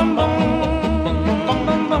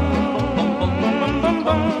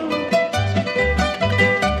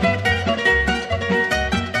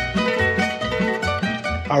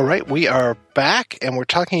 All right, we are back, and we're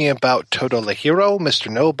talking about Toto le Hero, Mr.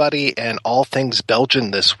 Nobody, and all things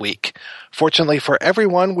Belgian this week. Fortunately for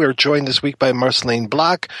everyone, we're joined this week by Marceline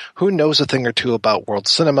Bloch, who knows a thing or two about world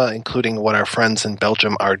cinema, including what our friends in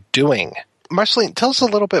Belgium are doing. Marceline, tell us a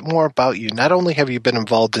little bit more about you. Not only have you been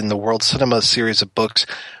involved in the World Cinema series of books,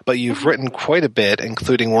 but you've written quite a bit,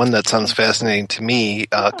 including one that sounds fascinating to me,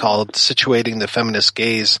 called Situating the Feminist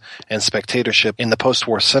Gaze and Spectatorship in the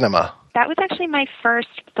Post-War Cinema. That was actually my first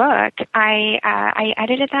book. I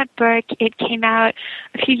edited that book. It came out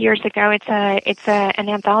a few years ago. It's an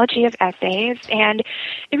anthology of essays, and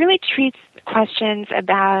it really treats questions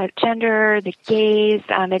about gender, the gaze.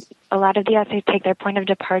 A lot of the essays take their point of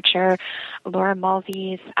departure. Laura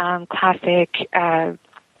Mulvey's classic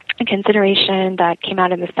consideration that came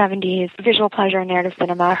out in the 70s, Visual Pleasure and Narrative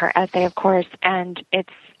Cinema, her essay, of course, and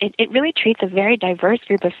it really treats a very diverse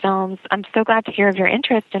group of films. I'm so glad to hear of your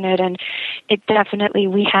interest in it, and it definitely,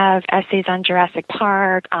 we have essays on Jurassic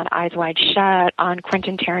Park, on Eyes Wide Shut, on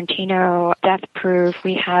Quentin Tarantino, Death Proof.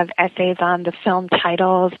 We have essays on the film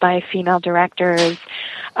titles by female directors.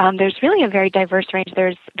 There's really a very diverse range.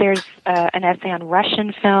 There's an essay on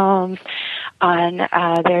Russian films,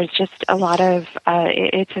 there's just a lot of,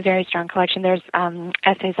 it's a very strong collection. There's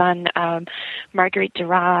essays on Marguerite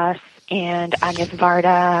Duras and Agnes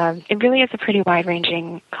Varda. It really is a pretty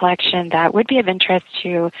wide-ranging collection that would be of interest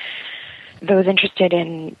to those interested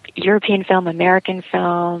in European film, American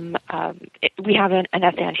film. We have an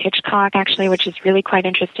essay on Hitchcock, actually, which is really quite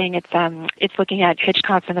interesting. It's looking at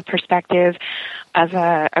Hitchcock from the perspective of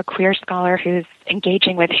a queer scholar who's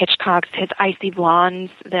engaging with Hitchcock's, his icy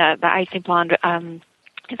blondes, the icy blonde,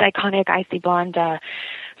 his iconic icy blonde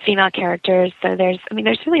female characters. So there's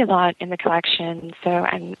really a lot in the collection. So,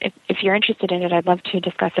 and if you're interested in it, I'd love to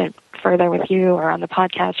discuss it further with you or on the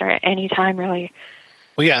podcast or at any time, really.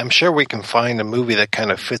 Well, yeah, I'm sure we can find a movie that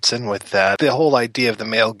kind of fits in with that. The whole idea of the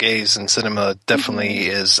male gaze in cinema definitely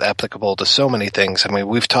is applicable to so many things. I mean,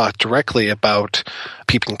 we've talked directly about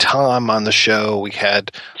Peeping Tom on the show. We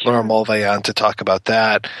had Laura Mulvey on to talk about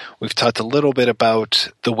that. We've talked a little bit about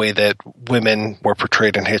the way that women were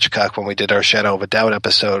portrayed in Hitchcock when we did our Shadow of a Doubt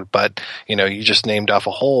episode. But, you just named off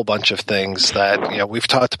a whole bunch of things that, we've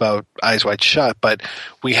talked about Eyes Wide Shut, but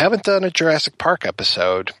we haven't done a Jurassic Park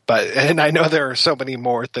episode. And I know there are so many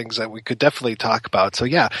more things that we could definitely talk about. So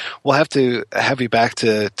yeah, we'll have to have you back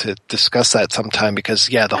to discuss that sometime because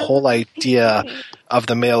the whole idea of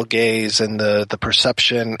the male gaze and the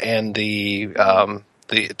perception and the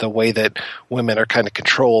way that women are kind of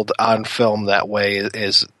controlled on film that way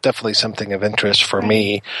is definitely something of interest for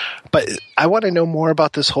me. But I want to know more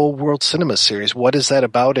about this whole World Cinema series. What is that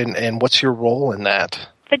about and what's your role in that?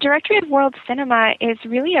 The Directory of World Cinema is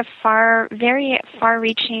really a very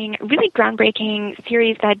far-reaching, really groundbreaking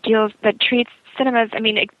series that treats cinemas,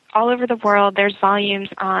 all over the world. There's volumes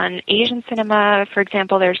on Asian cinema. For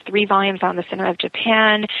example, there's 3 volumes on the cinema of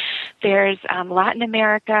Japan. There's Latin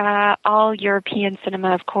America, all European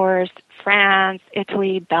cinema, of course, France,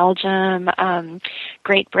 Italy, Belgium,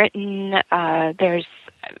 Great Britain. There's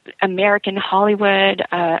American Hollywood.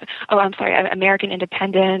 American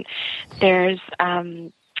Independent. There's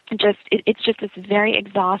it's just this very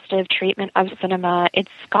exhaustive treatment of cinema.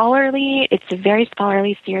 It's scholarly. It's a very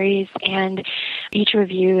scholarly series, and each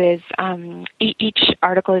review is each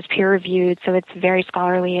article is peer reviewed, so it's very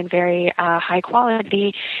scholarly and very high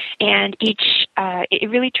quality. And it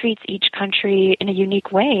really treats each country in a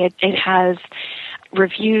unique way. It has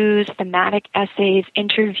reviews, thematic essays,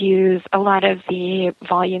 interviews. A lot of the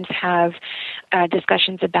volumes have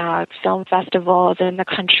discussions about film festivals in the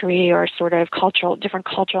country or sort of different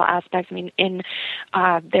cultural aspects. I mean,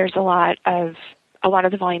 there's a lot of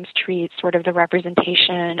the volumes treat sort of the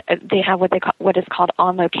representation. They have what is called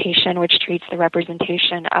on location, which treats the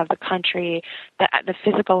representation of the country, the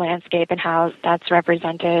physical landscape, and how that's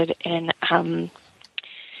represented in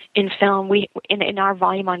film. In our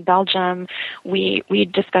volume on Belgium, we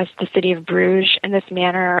discussed the city of Bruges in this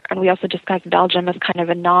manner, and we also discussed Belgium as kind of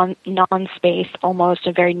a non-space, almost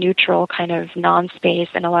a very neutral kind of non-space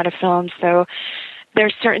in a lot of films. So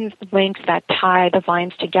there's certain links that tie the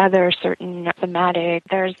volumes together, certain thematic.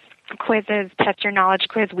 There's quizzes, test your knowledge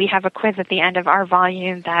quiz. We have a quiz at the end of our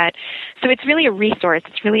volume so it's really a resource.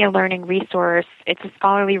 It's really a learning resource. It's a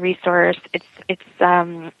scholarly resource. It's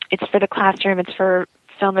for the classroom. It's for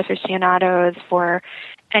film aficionados, for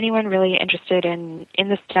anyone really interested in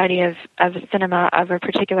the study of cinema, of a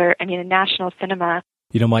particular, a national cinema.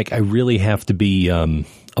 You know, Mike, I really have to be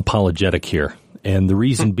apologetic here. And the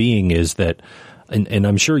reason being is that, and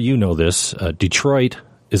I'm sure you know this, Detroit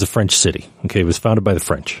is a French city. Okay, it was founded by the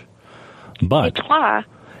French. But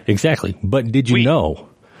exactly. But did you know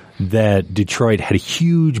that Detroit had a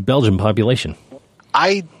huge Belgian population?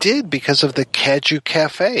 I did, because of the Caju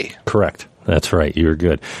Cafe. Correct. That's right. You're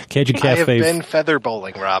good. Caju Cafe. I have been feather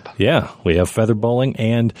bowling, Rob. Yeah, we have feather bowling.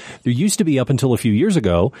 And there used to be, up until a few years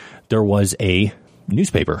ago, there was a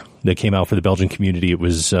newspaper that came out for the Belgian community. It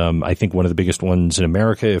was, I think, one of the biggest ones in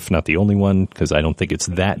America, if not the only one, because I don't think it's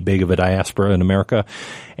that big of a diaspora in America.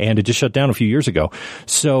 And it just shut down a few years ago.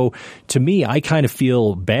 So to me, I kind of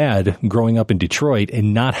feel bad growing up in Detroit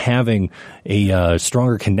and not having a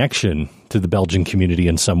stronger connection to the Belgian community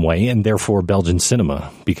in some way, and therefore Belgian cinema.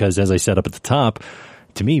 Because as I said up at the top,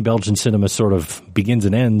 to me, Belgian cinema sort of begins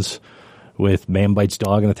and ends with Man Bites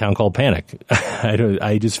Dog in a Town Called Panic.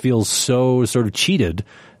 I just feel so sort of cheated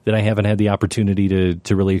that I haven't had the opportunity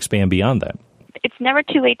to really expand beyond that. It's never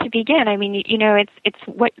too late to begin. I mean, you know, it's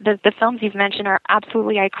what the films you've mentioned are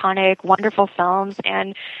absolutely iconic, wonderful films,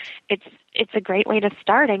 and it's a great way to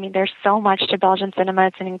start. I mean, there's so much to Belgian cinema.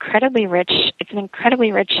 It's an incredibly rich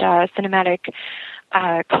cinematic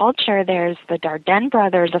culture. There's the Dardenne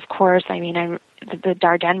brothers, of course. I mean, the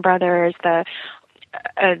Dardenne brothers, their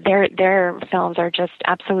films are just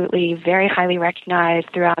absolutely very highly recognized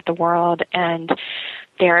throughout the world. And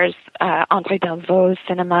there's André Delvaux's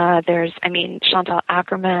cinema. There's, Chantal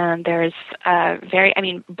Akerman. There's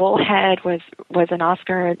Bullhead was an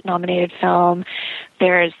Oscar-nominated film.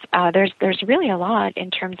 There's really a lot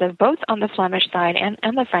in terms of both on the Flemish side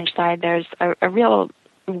and the French side. There's a real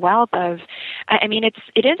wealth of,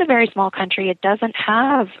 it is a very small country. It doesn't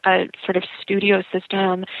have a sort of studio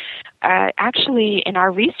system. Actually, in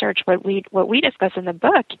our research, what we discuss in the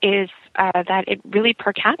book is that it really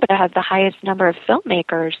per capita has the highest number of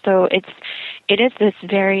filmmakers. So it is this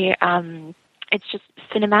very, it's just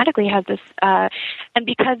cinematically has this, and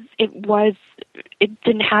because it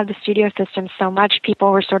didn't have the studio system so much,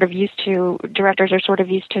 directors are sort of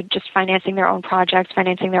used to just financing their own projects,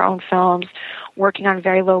 financing their own films, working on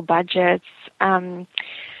very low budgets,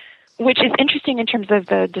 which is interesting in terms of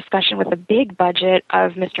the discussion with the big budget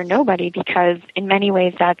of Mr. Nobody, because in many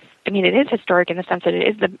ways it is historic in the sense that it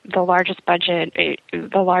is the largest budget,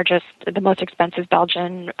 the most expensive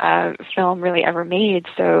Belgian film really ever made.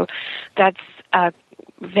 So that's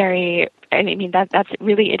that's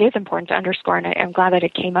really, it is important to underscore, and I'm glad that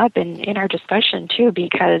it came up in our discussion too,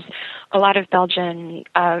 because a lot of Belgian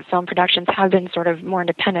film productions have been sort of more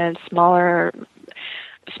independent, smaller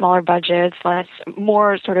budgets,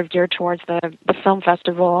 more sort of geared towards the film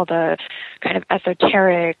festival, the kind of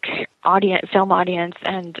esoteric film audience,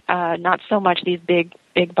 and not so much these big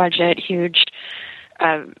budget, huge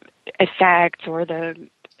effects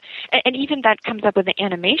and even that comes up with the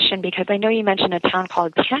animation, because I know you mentioned A Town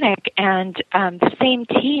Called Panic, and the same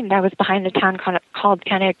team that was behind The Town Called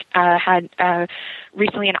Panic had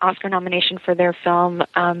recently an Oscar nomination for their film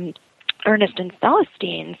Ernest and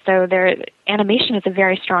Celestine. So their animation is a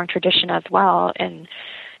very strong tradition as well in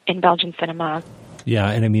Belgian cinema. Yeah,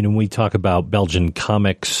 and when we talk about Belgian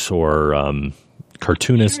comics or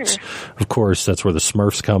cartoonists, of course, that's where the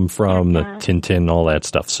Smurfs come from, the Tintin, all that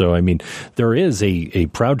stuff. So, there is a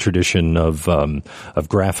proud tradition of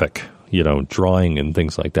graphic, drawing and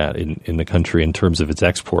things like that in the country in terms of its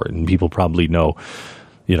export. And people probably know,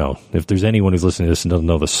 if there's anyone who's listening to this and doesn't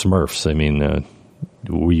know the Smurfs,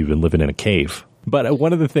 we've been living in a cave. But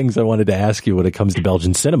one of the things I wanted to ask you when it comes to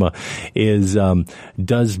Belgian cinema is,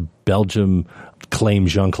 does Belgium claim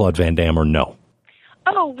Jean-Claude Van Damme or no?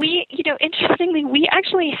 Oh, interestingly, we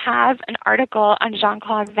actually have an article on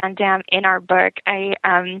Jean-Claude Van Damme in our book,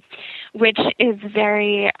 which is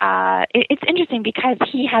very, it's interesting because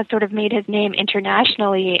he has sort of made his name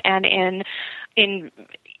internationally and in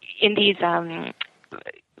these,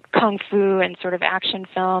 kung fu and sort of action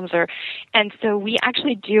films, and so we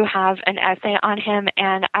actually do have an essay on him.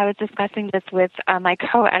 And I was discussing this with my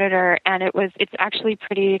co-editor, and it's actually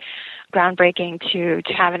pretty groundbreaking to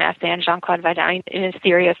have an essay on Jean-Claude Van Damme in a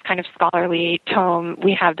serious kind of scholarly tome.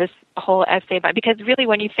 We have this whole essay because really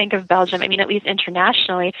when you think of Belgium, I mean, at least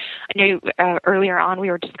internationally, I know earlier on we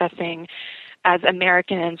were discussing as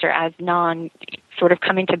Americans or as sort of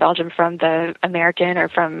coming to Belgium from the American or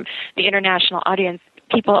from the international audience,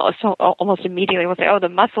 people also almost immediately will say, oh, the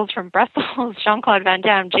muscles from Brussels, Jean-Claude Van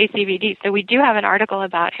Damme, JCVD. So we do have an article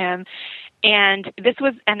about him. And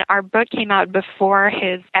our book came out before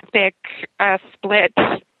his epic split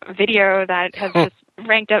video that has just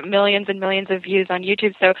ranked up millions and millions of views on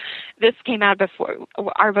YouTube. So this came out before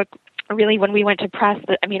our book. Really, when we went to press,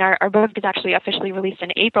 our book is actually officially released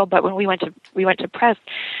in April, but when we went to press,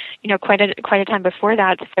 quite a time before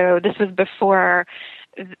that. So this was before.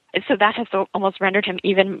 So that has almost rendered him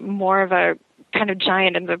even more of a kind of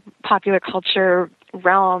giant in the popular culture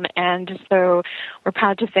realm. And so we're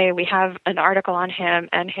proud to say we have an article on him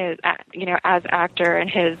and his, as actor and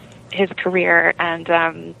his career.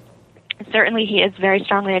 And certainly he is very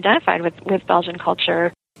strongly identified with Belgian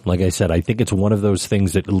culture. Like I said, I think it's one of those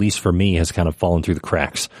things that, at least for me, has kind of fallen through the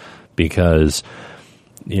cracks because,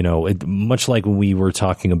 much like when we were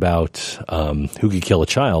talking about Who Could Kill a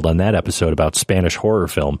Child on that episode about Spanish horror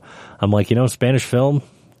film, I'm like, Spanish film,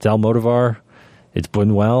 it's Almodovar, it's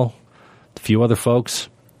Buñuel, a few other folks,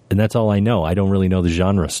 and that's all I know. I don't really know the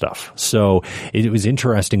genre stuff. So it was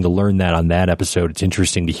interesting to learn that on that episode. It's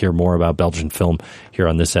interesting to hear more about Belgian film here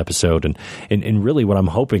on this episode. And really what I'm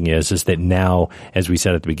hoping is that now, as we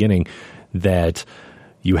said at the beginning, that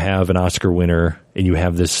you have an Oscar winner and you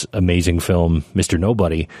have this amazing film, Mr.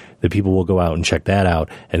 Nobody, that people will go out and check that out.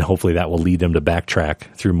 And hopefully that will lead them to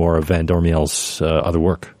backtrack through more of Van Dormiel's other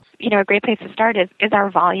work. A great place to start is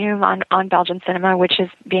our volume on Belgian cinema, which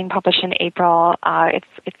is being published in April.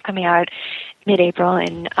 It's coming out mid-April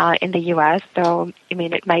in the U.S. So,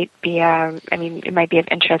 it might be of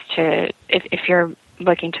interest to if you're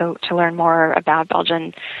looking to learn more about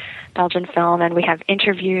Belgian film. And we have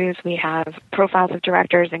interviews, we have profiles of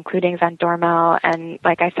directors, including Van Dormel. And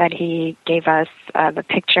like I said, he gave us the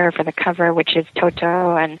picture for the cover, which is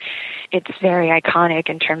Toto, and it's very iconic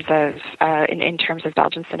in terms of in terms of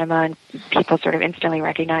Belgian cinema, and people sort of instantly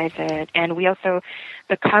recognize it. And we also,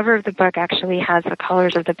 the cover of the book actually has the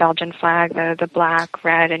colors of the Belgian flag, the black,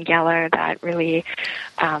 red, and yellow. That really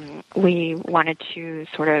we wanted to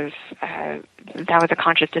sort of that was a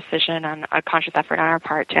conscious decision and a conscious effort on our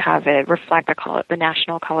part to have it reflect the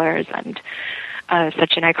national colors and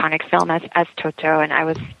such an iconic film as Toto. And I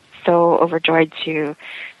was so overjoyed to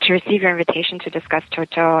receive your invitation to discuss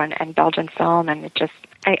Toto and Belgian film, and it just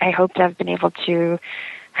I hope to have been able to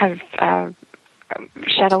have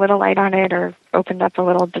shed a little light on it or opened up a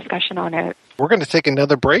little discussion on it. We're going to take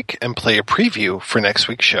another break and play a preview for next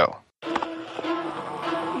week's show.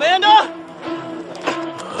 Amanda!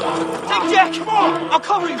 Take Jack! Come on! I'll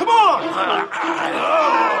cover you! Come on!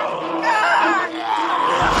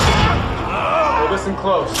 Listen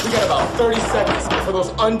close. We got about 30 seconds for those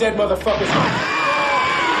undead motherfuckers.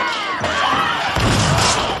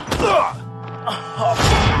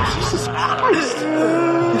 Jesus Christ!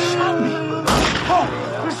 You shot me. Oh,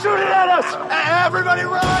 they're shooting at us! Everybody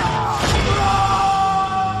run!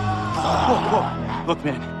 Whoa. Look,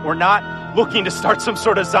 man, we're not looking to start some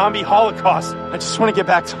sort of zombie holocaust. I just want to get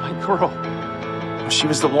back to my girl. She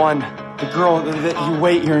was the one, the girl that you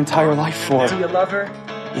wait your entire life for. Do you love her?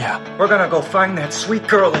 Yeah. We're gonna go find that sweet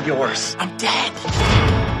girl of yours. I'm dead.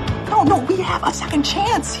 No, we have a second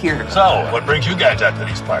chance here. So, what brings you guys out to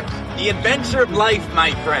these parts? The adventure of life,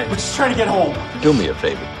 my friend. We're just trying to get home. Do me a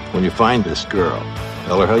favor. When you find this girl,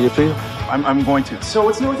 tell her how you feel. I'm going to. So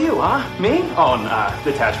what's new with you, huh? Me? Oh,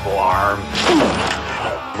 detachable arm.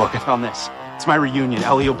 Look, I found this. It's my reunion.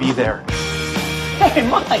 Ellie will be there. Hey,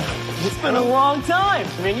 Mike. It's been a long time.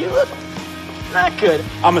 I mean, you look not good.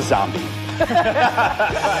 I'm a zombie.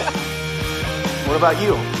 What about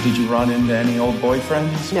you? Did you run into any old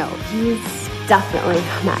boyfriends? No, he's definitely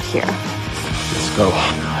not here. Let's go.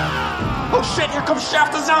 Oh shit, here comes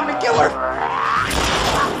Shaft the zombie killer!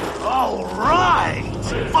 All right!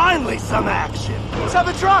 Finally some action! Stop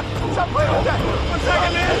the truck! Stop playing with that! 1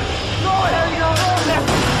 second, man!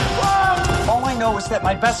 All I know is that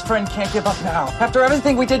my best friend can't give up now. After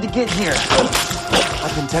everything we did to get here.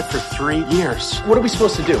 I've been dead for 3 years. What are we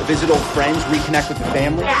supposed to do? Visit old friends, reconnect with the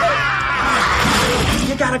family?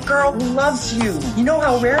 You got a girl who loves you. You know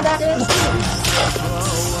how rare that is?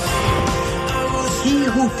 He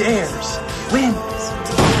who dares wins.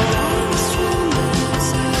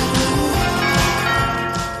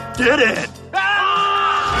 Did it!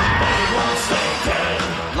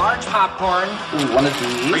 Large popcorn. Ooh, one of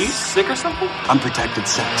these. Are you sick or something? Unprotected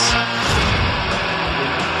sex.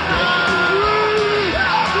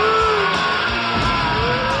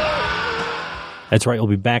 That's right. We'll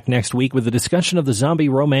be back next week with a discussion of the zombie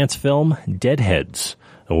romance film Deadheads.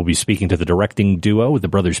 And we'll be speaking to the directing duo with the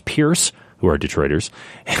brothers Pierce, who are Detroiters.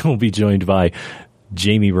 And we'll be joined by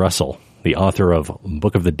Jamie Russell, the author of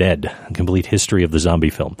Book of the Dead, a complete history of the zombie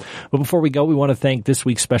film. But before we go, we want to thank this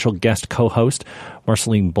week's special guest co-host,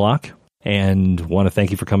 Marceline Bloch, and want to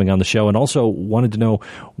thank you for coming on the show. And also wanted to know,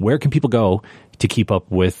 where can people go to keep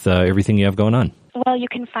up with everything you have going on? Well, you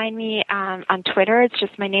can find me on Twitter. It's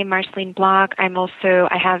just my name, Marceline Bloch. I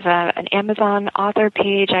have an Amazon author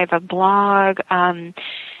page. I have a blog. I'm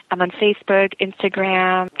on Facebook,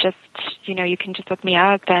 Instagram. Just, you can just look me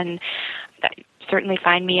up and certainly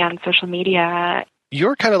find me on social media.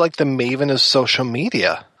 You're kind of like the maven of social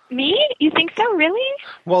media. Me? You think so, really?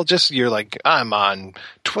 Well, you're like, I'm on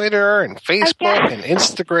Twitter and Facebook and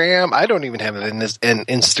Instagram. I don't even have an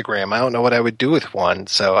Instagram. I don't know what I would do with one,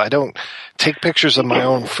 so I don't take pictures of my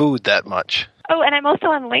own food that much. Oh, and I'm also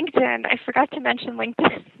on LinkedIn. I forgot to mention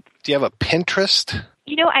LinkedIn. Do you have a Pinterest?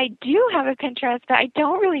 I do have a Pinterest, but I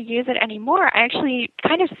don't really use it anymore. I actually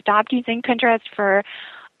kind of stopped using Pinterest for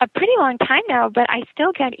a pretty long time now, but I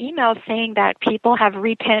still get emails saying that people have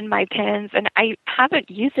repinned my pins, and I haven't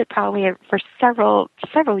used it probably for several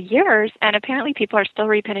years, and apparently people are still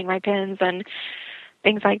repinning my pins and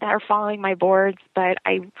things like that, or following my boards, but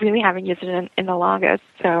I really haven't used it in the longest.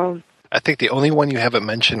 So I think the only one you haven't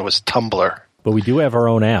mentioned was Tumblr. But we do have our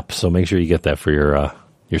own app, so make sure you get that for your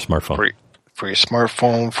smartphone. For your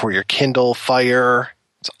smartphone, for your Kindle Fire,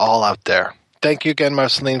 it's all out there. Thank you again,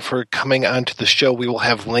 Marceline, for coming onto the show. We will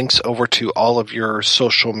have links over to all of your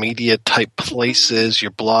social media type places,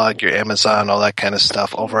 your blog, your Amazon, all that kind of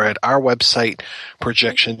stuff over at our website,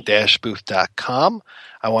 projection-booth.com.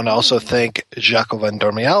 I want to also thank Jaco Van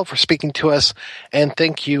Dormial for speaking to us, and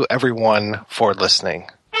thank you, everyone, for listening.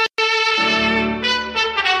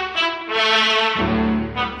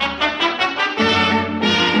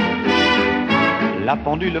 La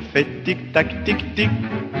pendule fait tic-tac, tic-tic.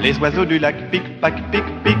 Les oiseaux du lac pic-pac,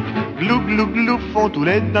 pic-pic. Glou, glou, glou font tous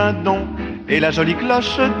les dindons. Et la jolie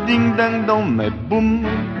cloche ding-ding-dong. Mais boum,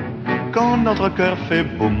 quand notre cœur fait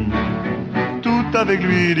boum, tout avec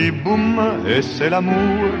lui dit boum. Et c'est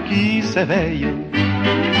l'amour qui s'éveille.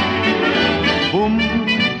 Boum,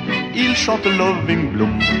 il chante Loving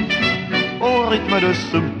Bloom au rythme de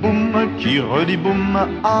ce boum qui redit boum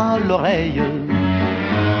à l'oreille.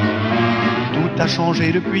 Tout a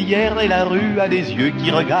changé depuis hier et la rue a des yeux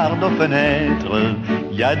qui regardent aux fenêtres.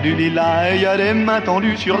 Il y a du lilas et il y a des mains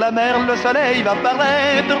tendues sur la mer, le soleil va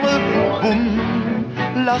paraître. Boum,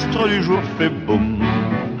 l'astre du jour fait boum.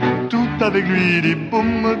 Tout avec lui dit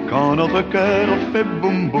boum quand notre cœur fait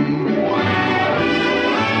boum boum.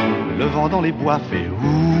 Le vent dans les bois fait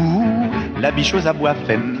ouh, la bicheuse à bois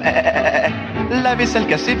fait meh. La vaisselle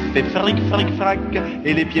cassée fait fric, fric, frac.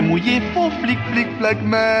 Et les pieds mouillés font flic, flic, flac.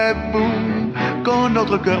 Mais boum, quand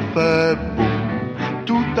notre cœur fait boum,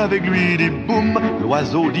 tout avec lui dit boum.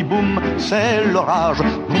 L'oiseau dit boum, c'est l'orage.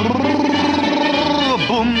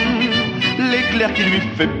 Boum, l'éclair qui lui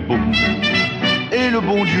fait boum. Et le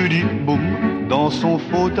bon Dieu dit boum, dans son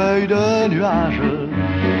fauteuil de nuage.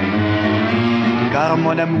 Car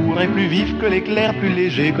mon amour est plus vif que l'éclair, plus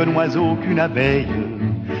léger qu'un oiseau, qu'une abeille.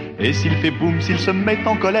 Et s'il fait boum, s'il se met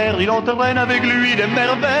en colère, il entraîne avec lui des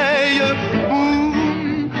merveilles.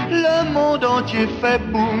 Boum, le monde entier fait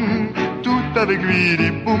boum, tout avec lui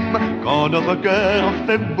dit boum, quand notre cœur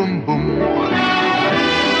fait boum boum.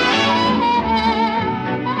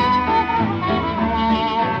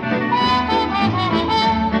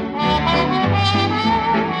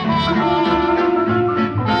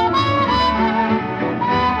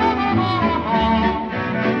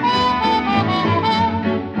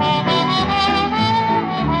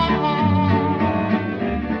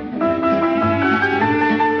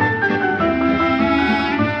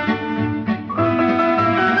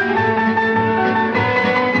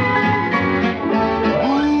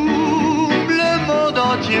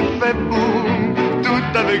 Fait boum,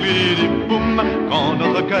 tout avec lui dit boum, quand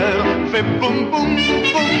notre cœur fait boum boum.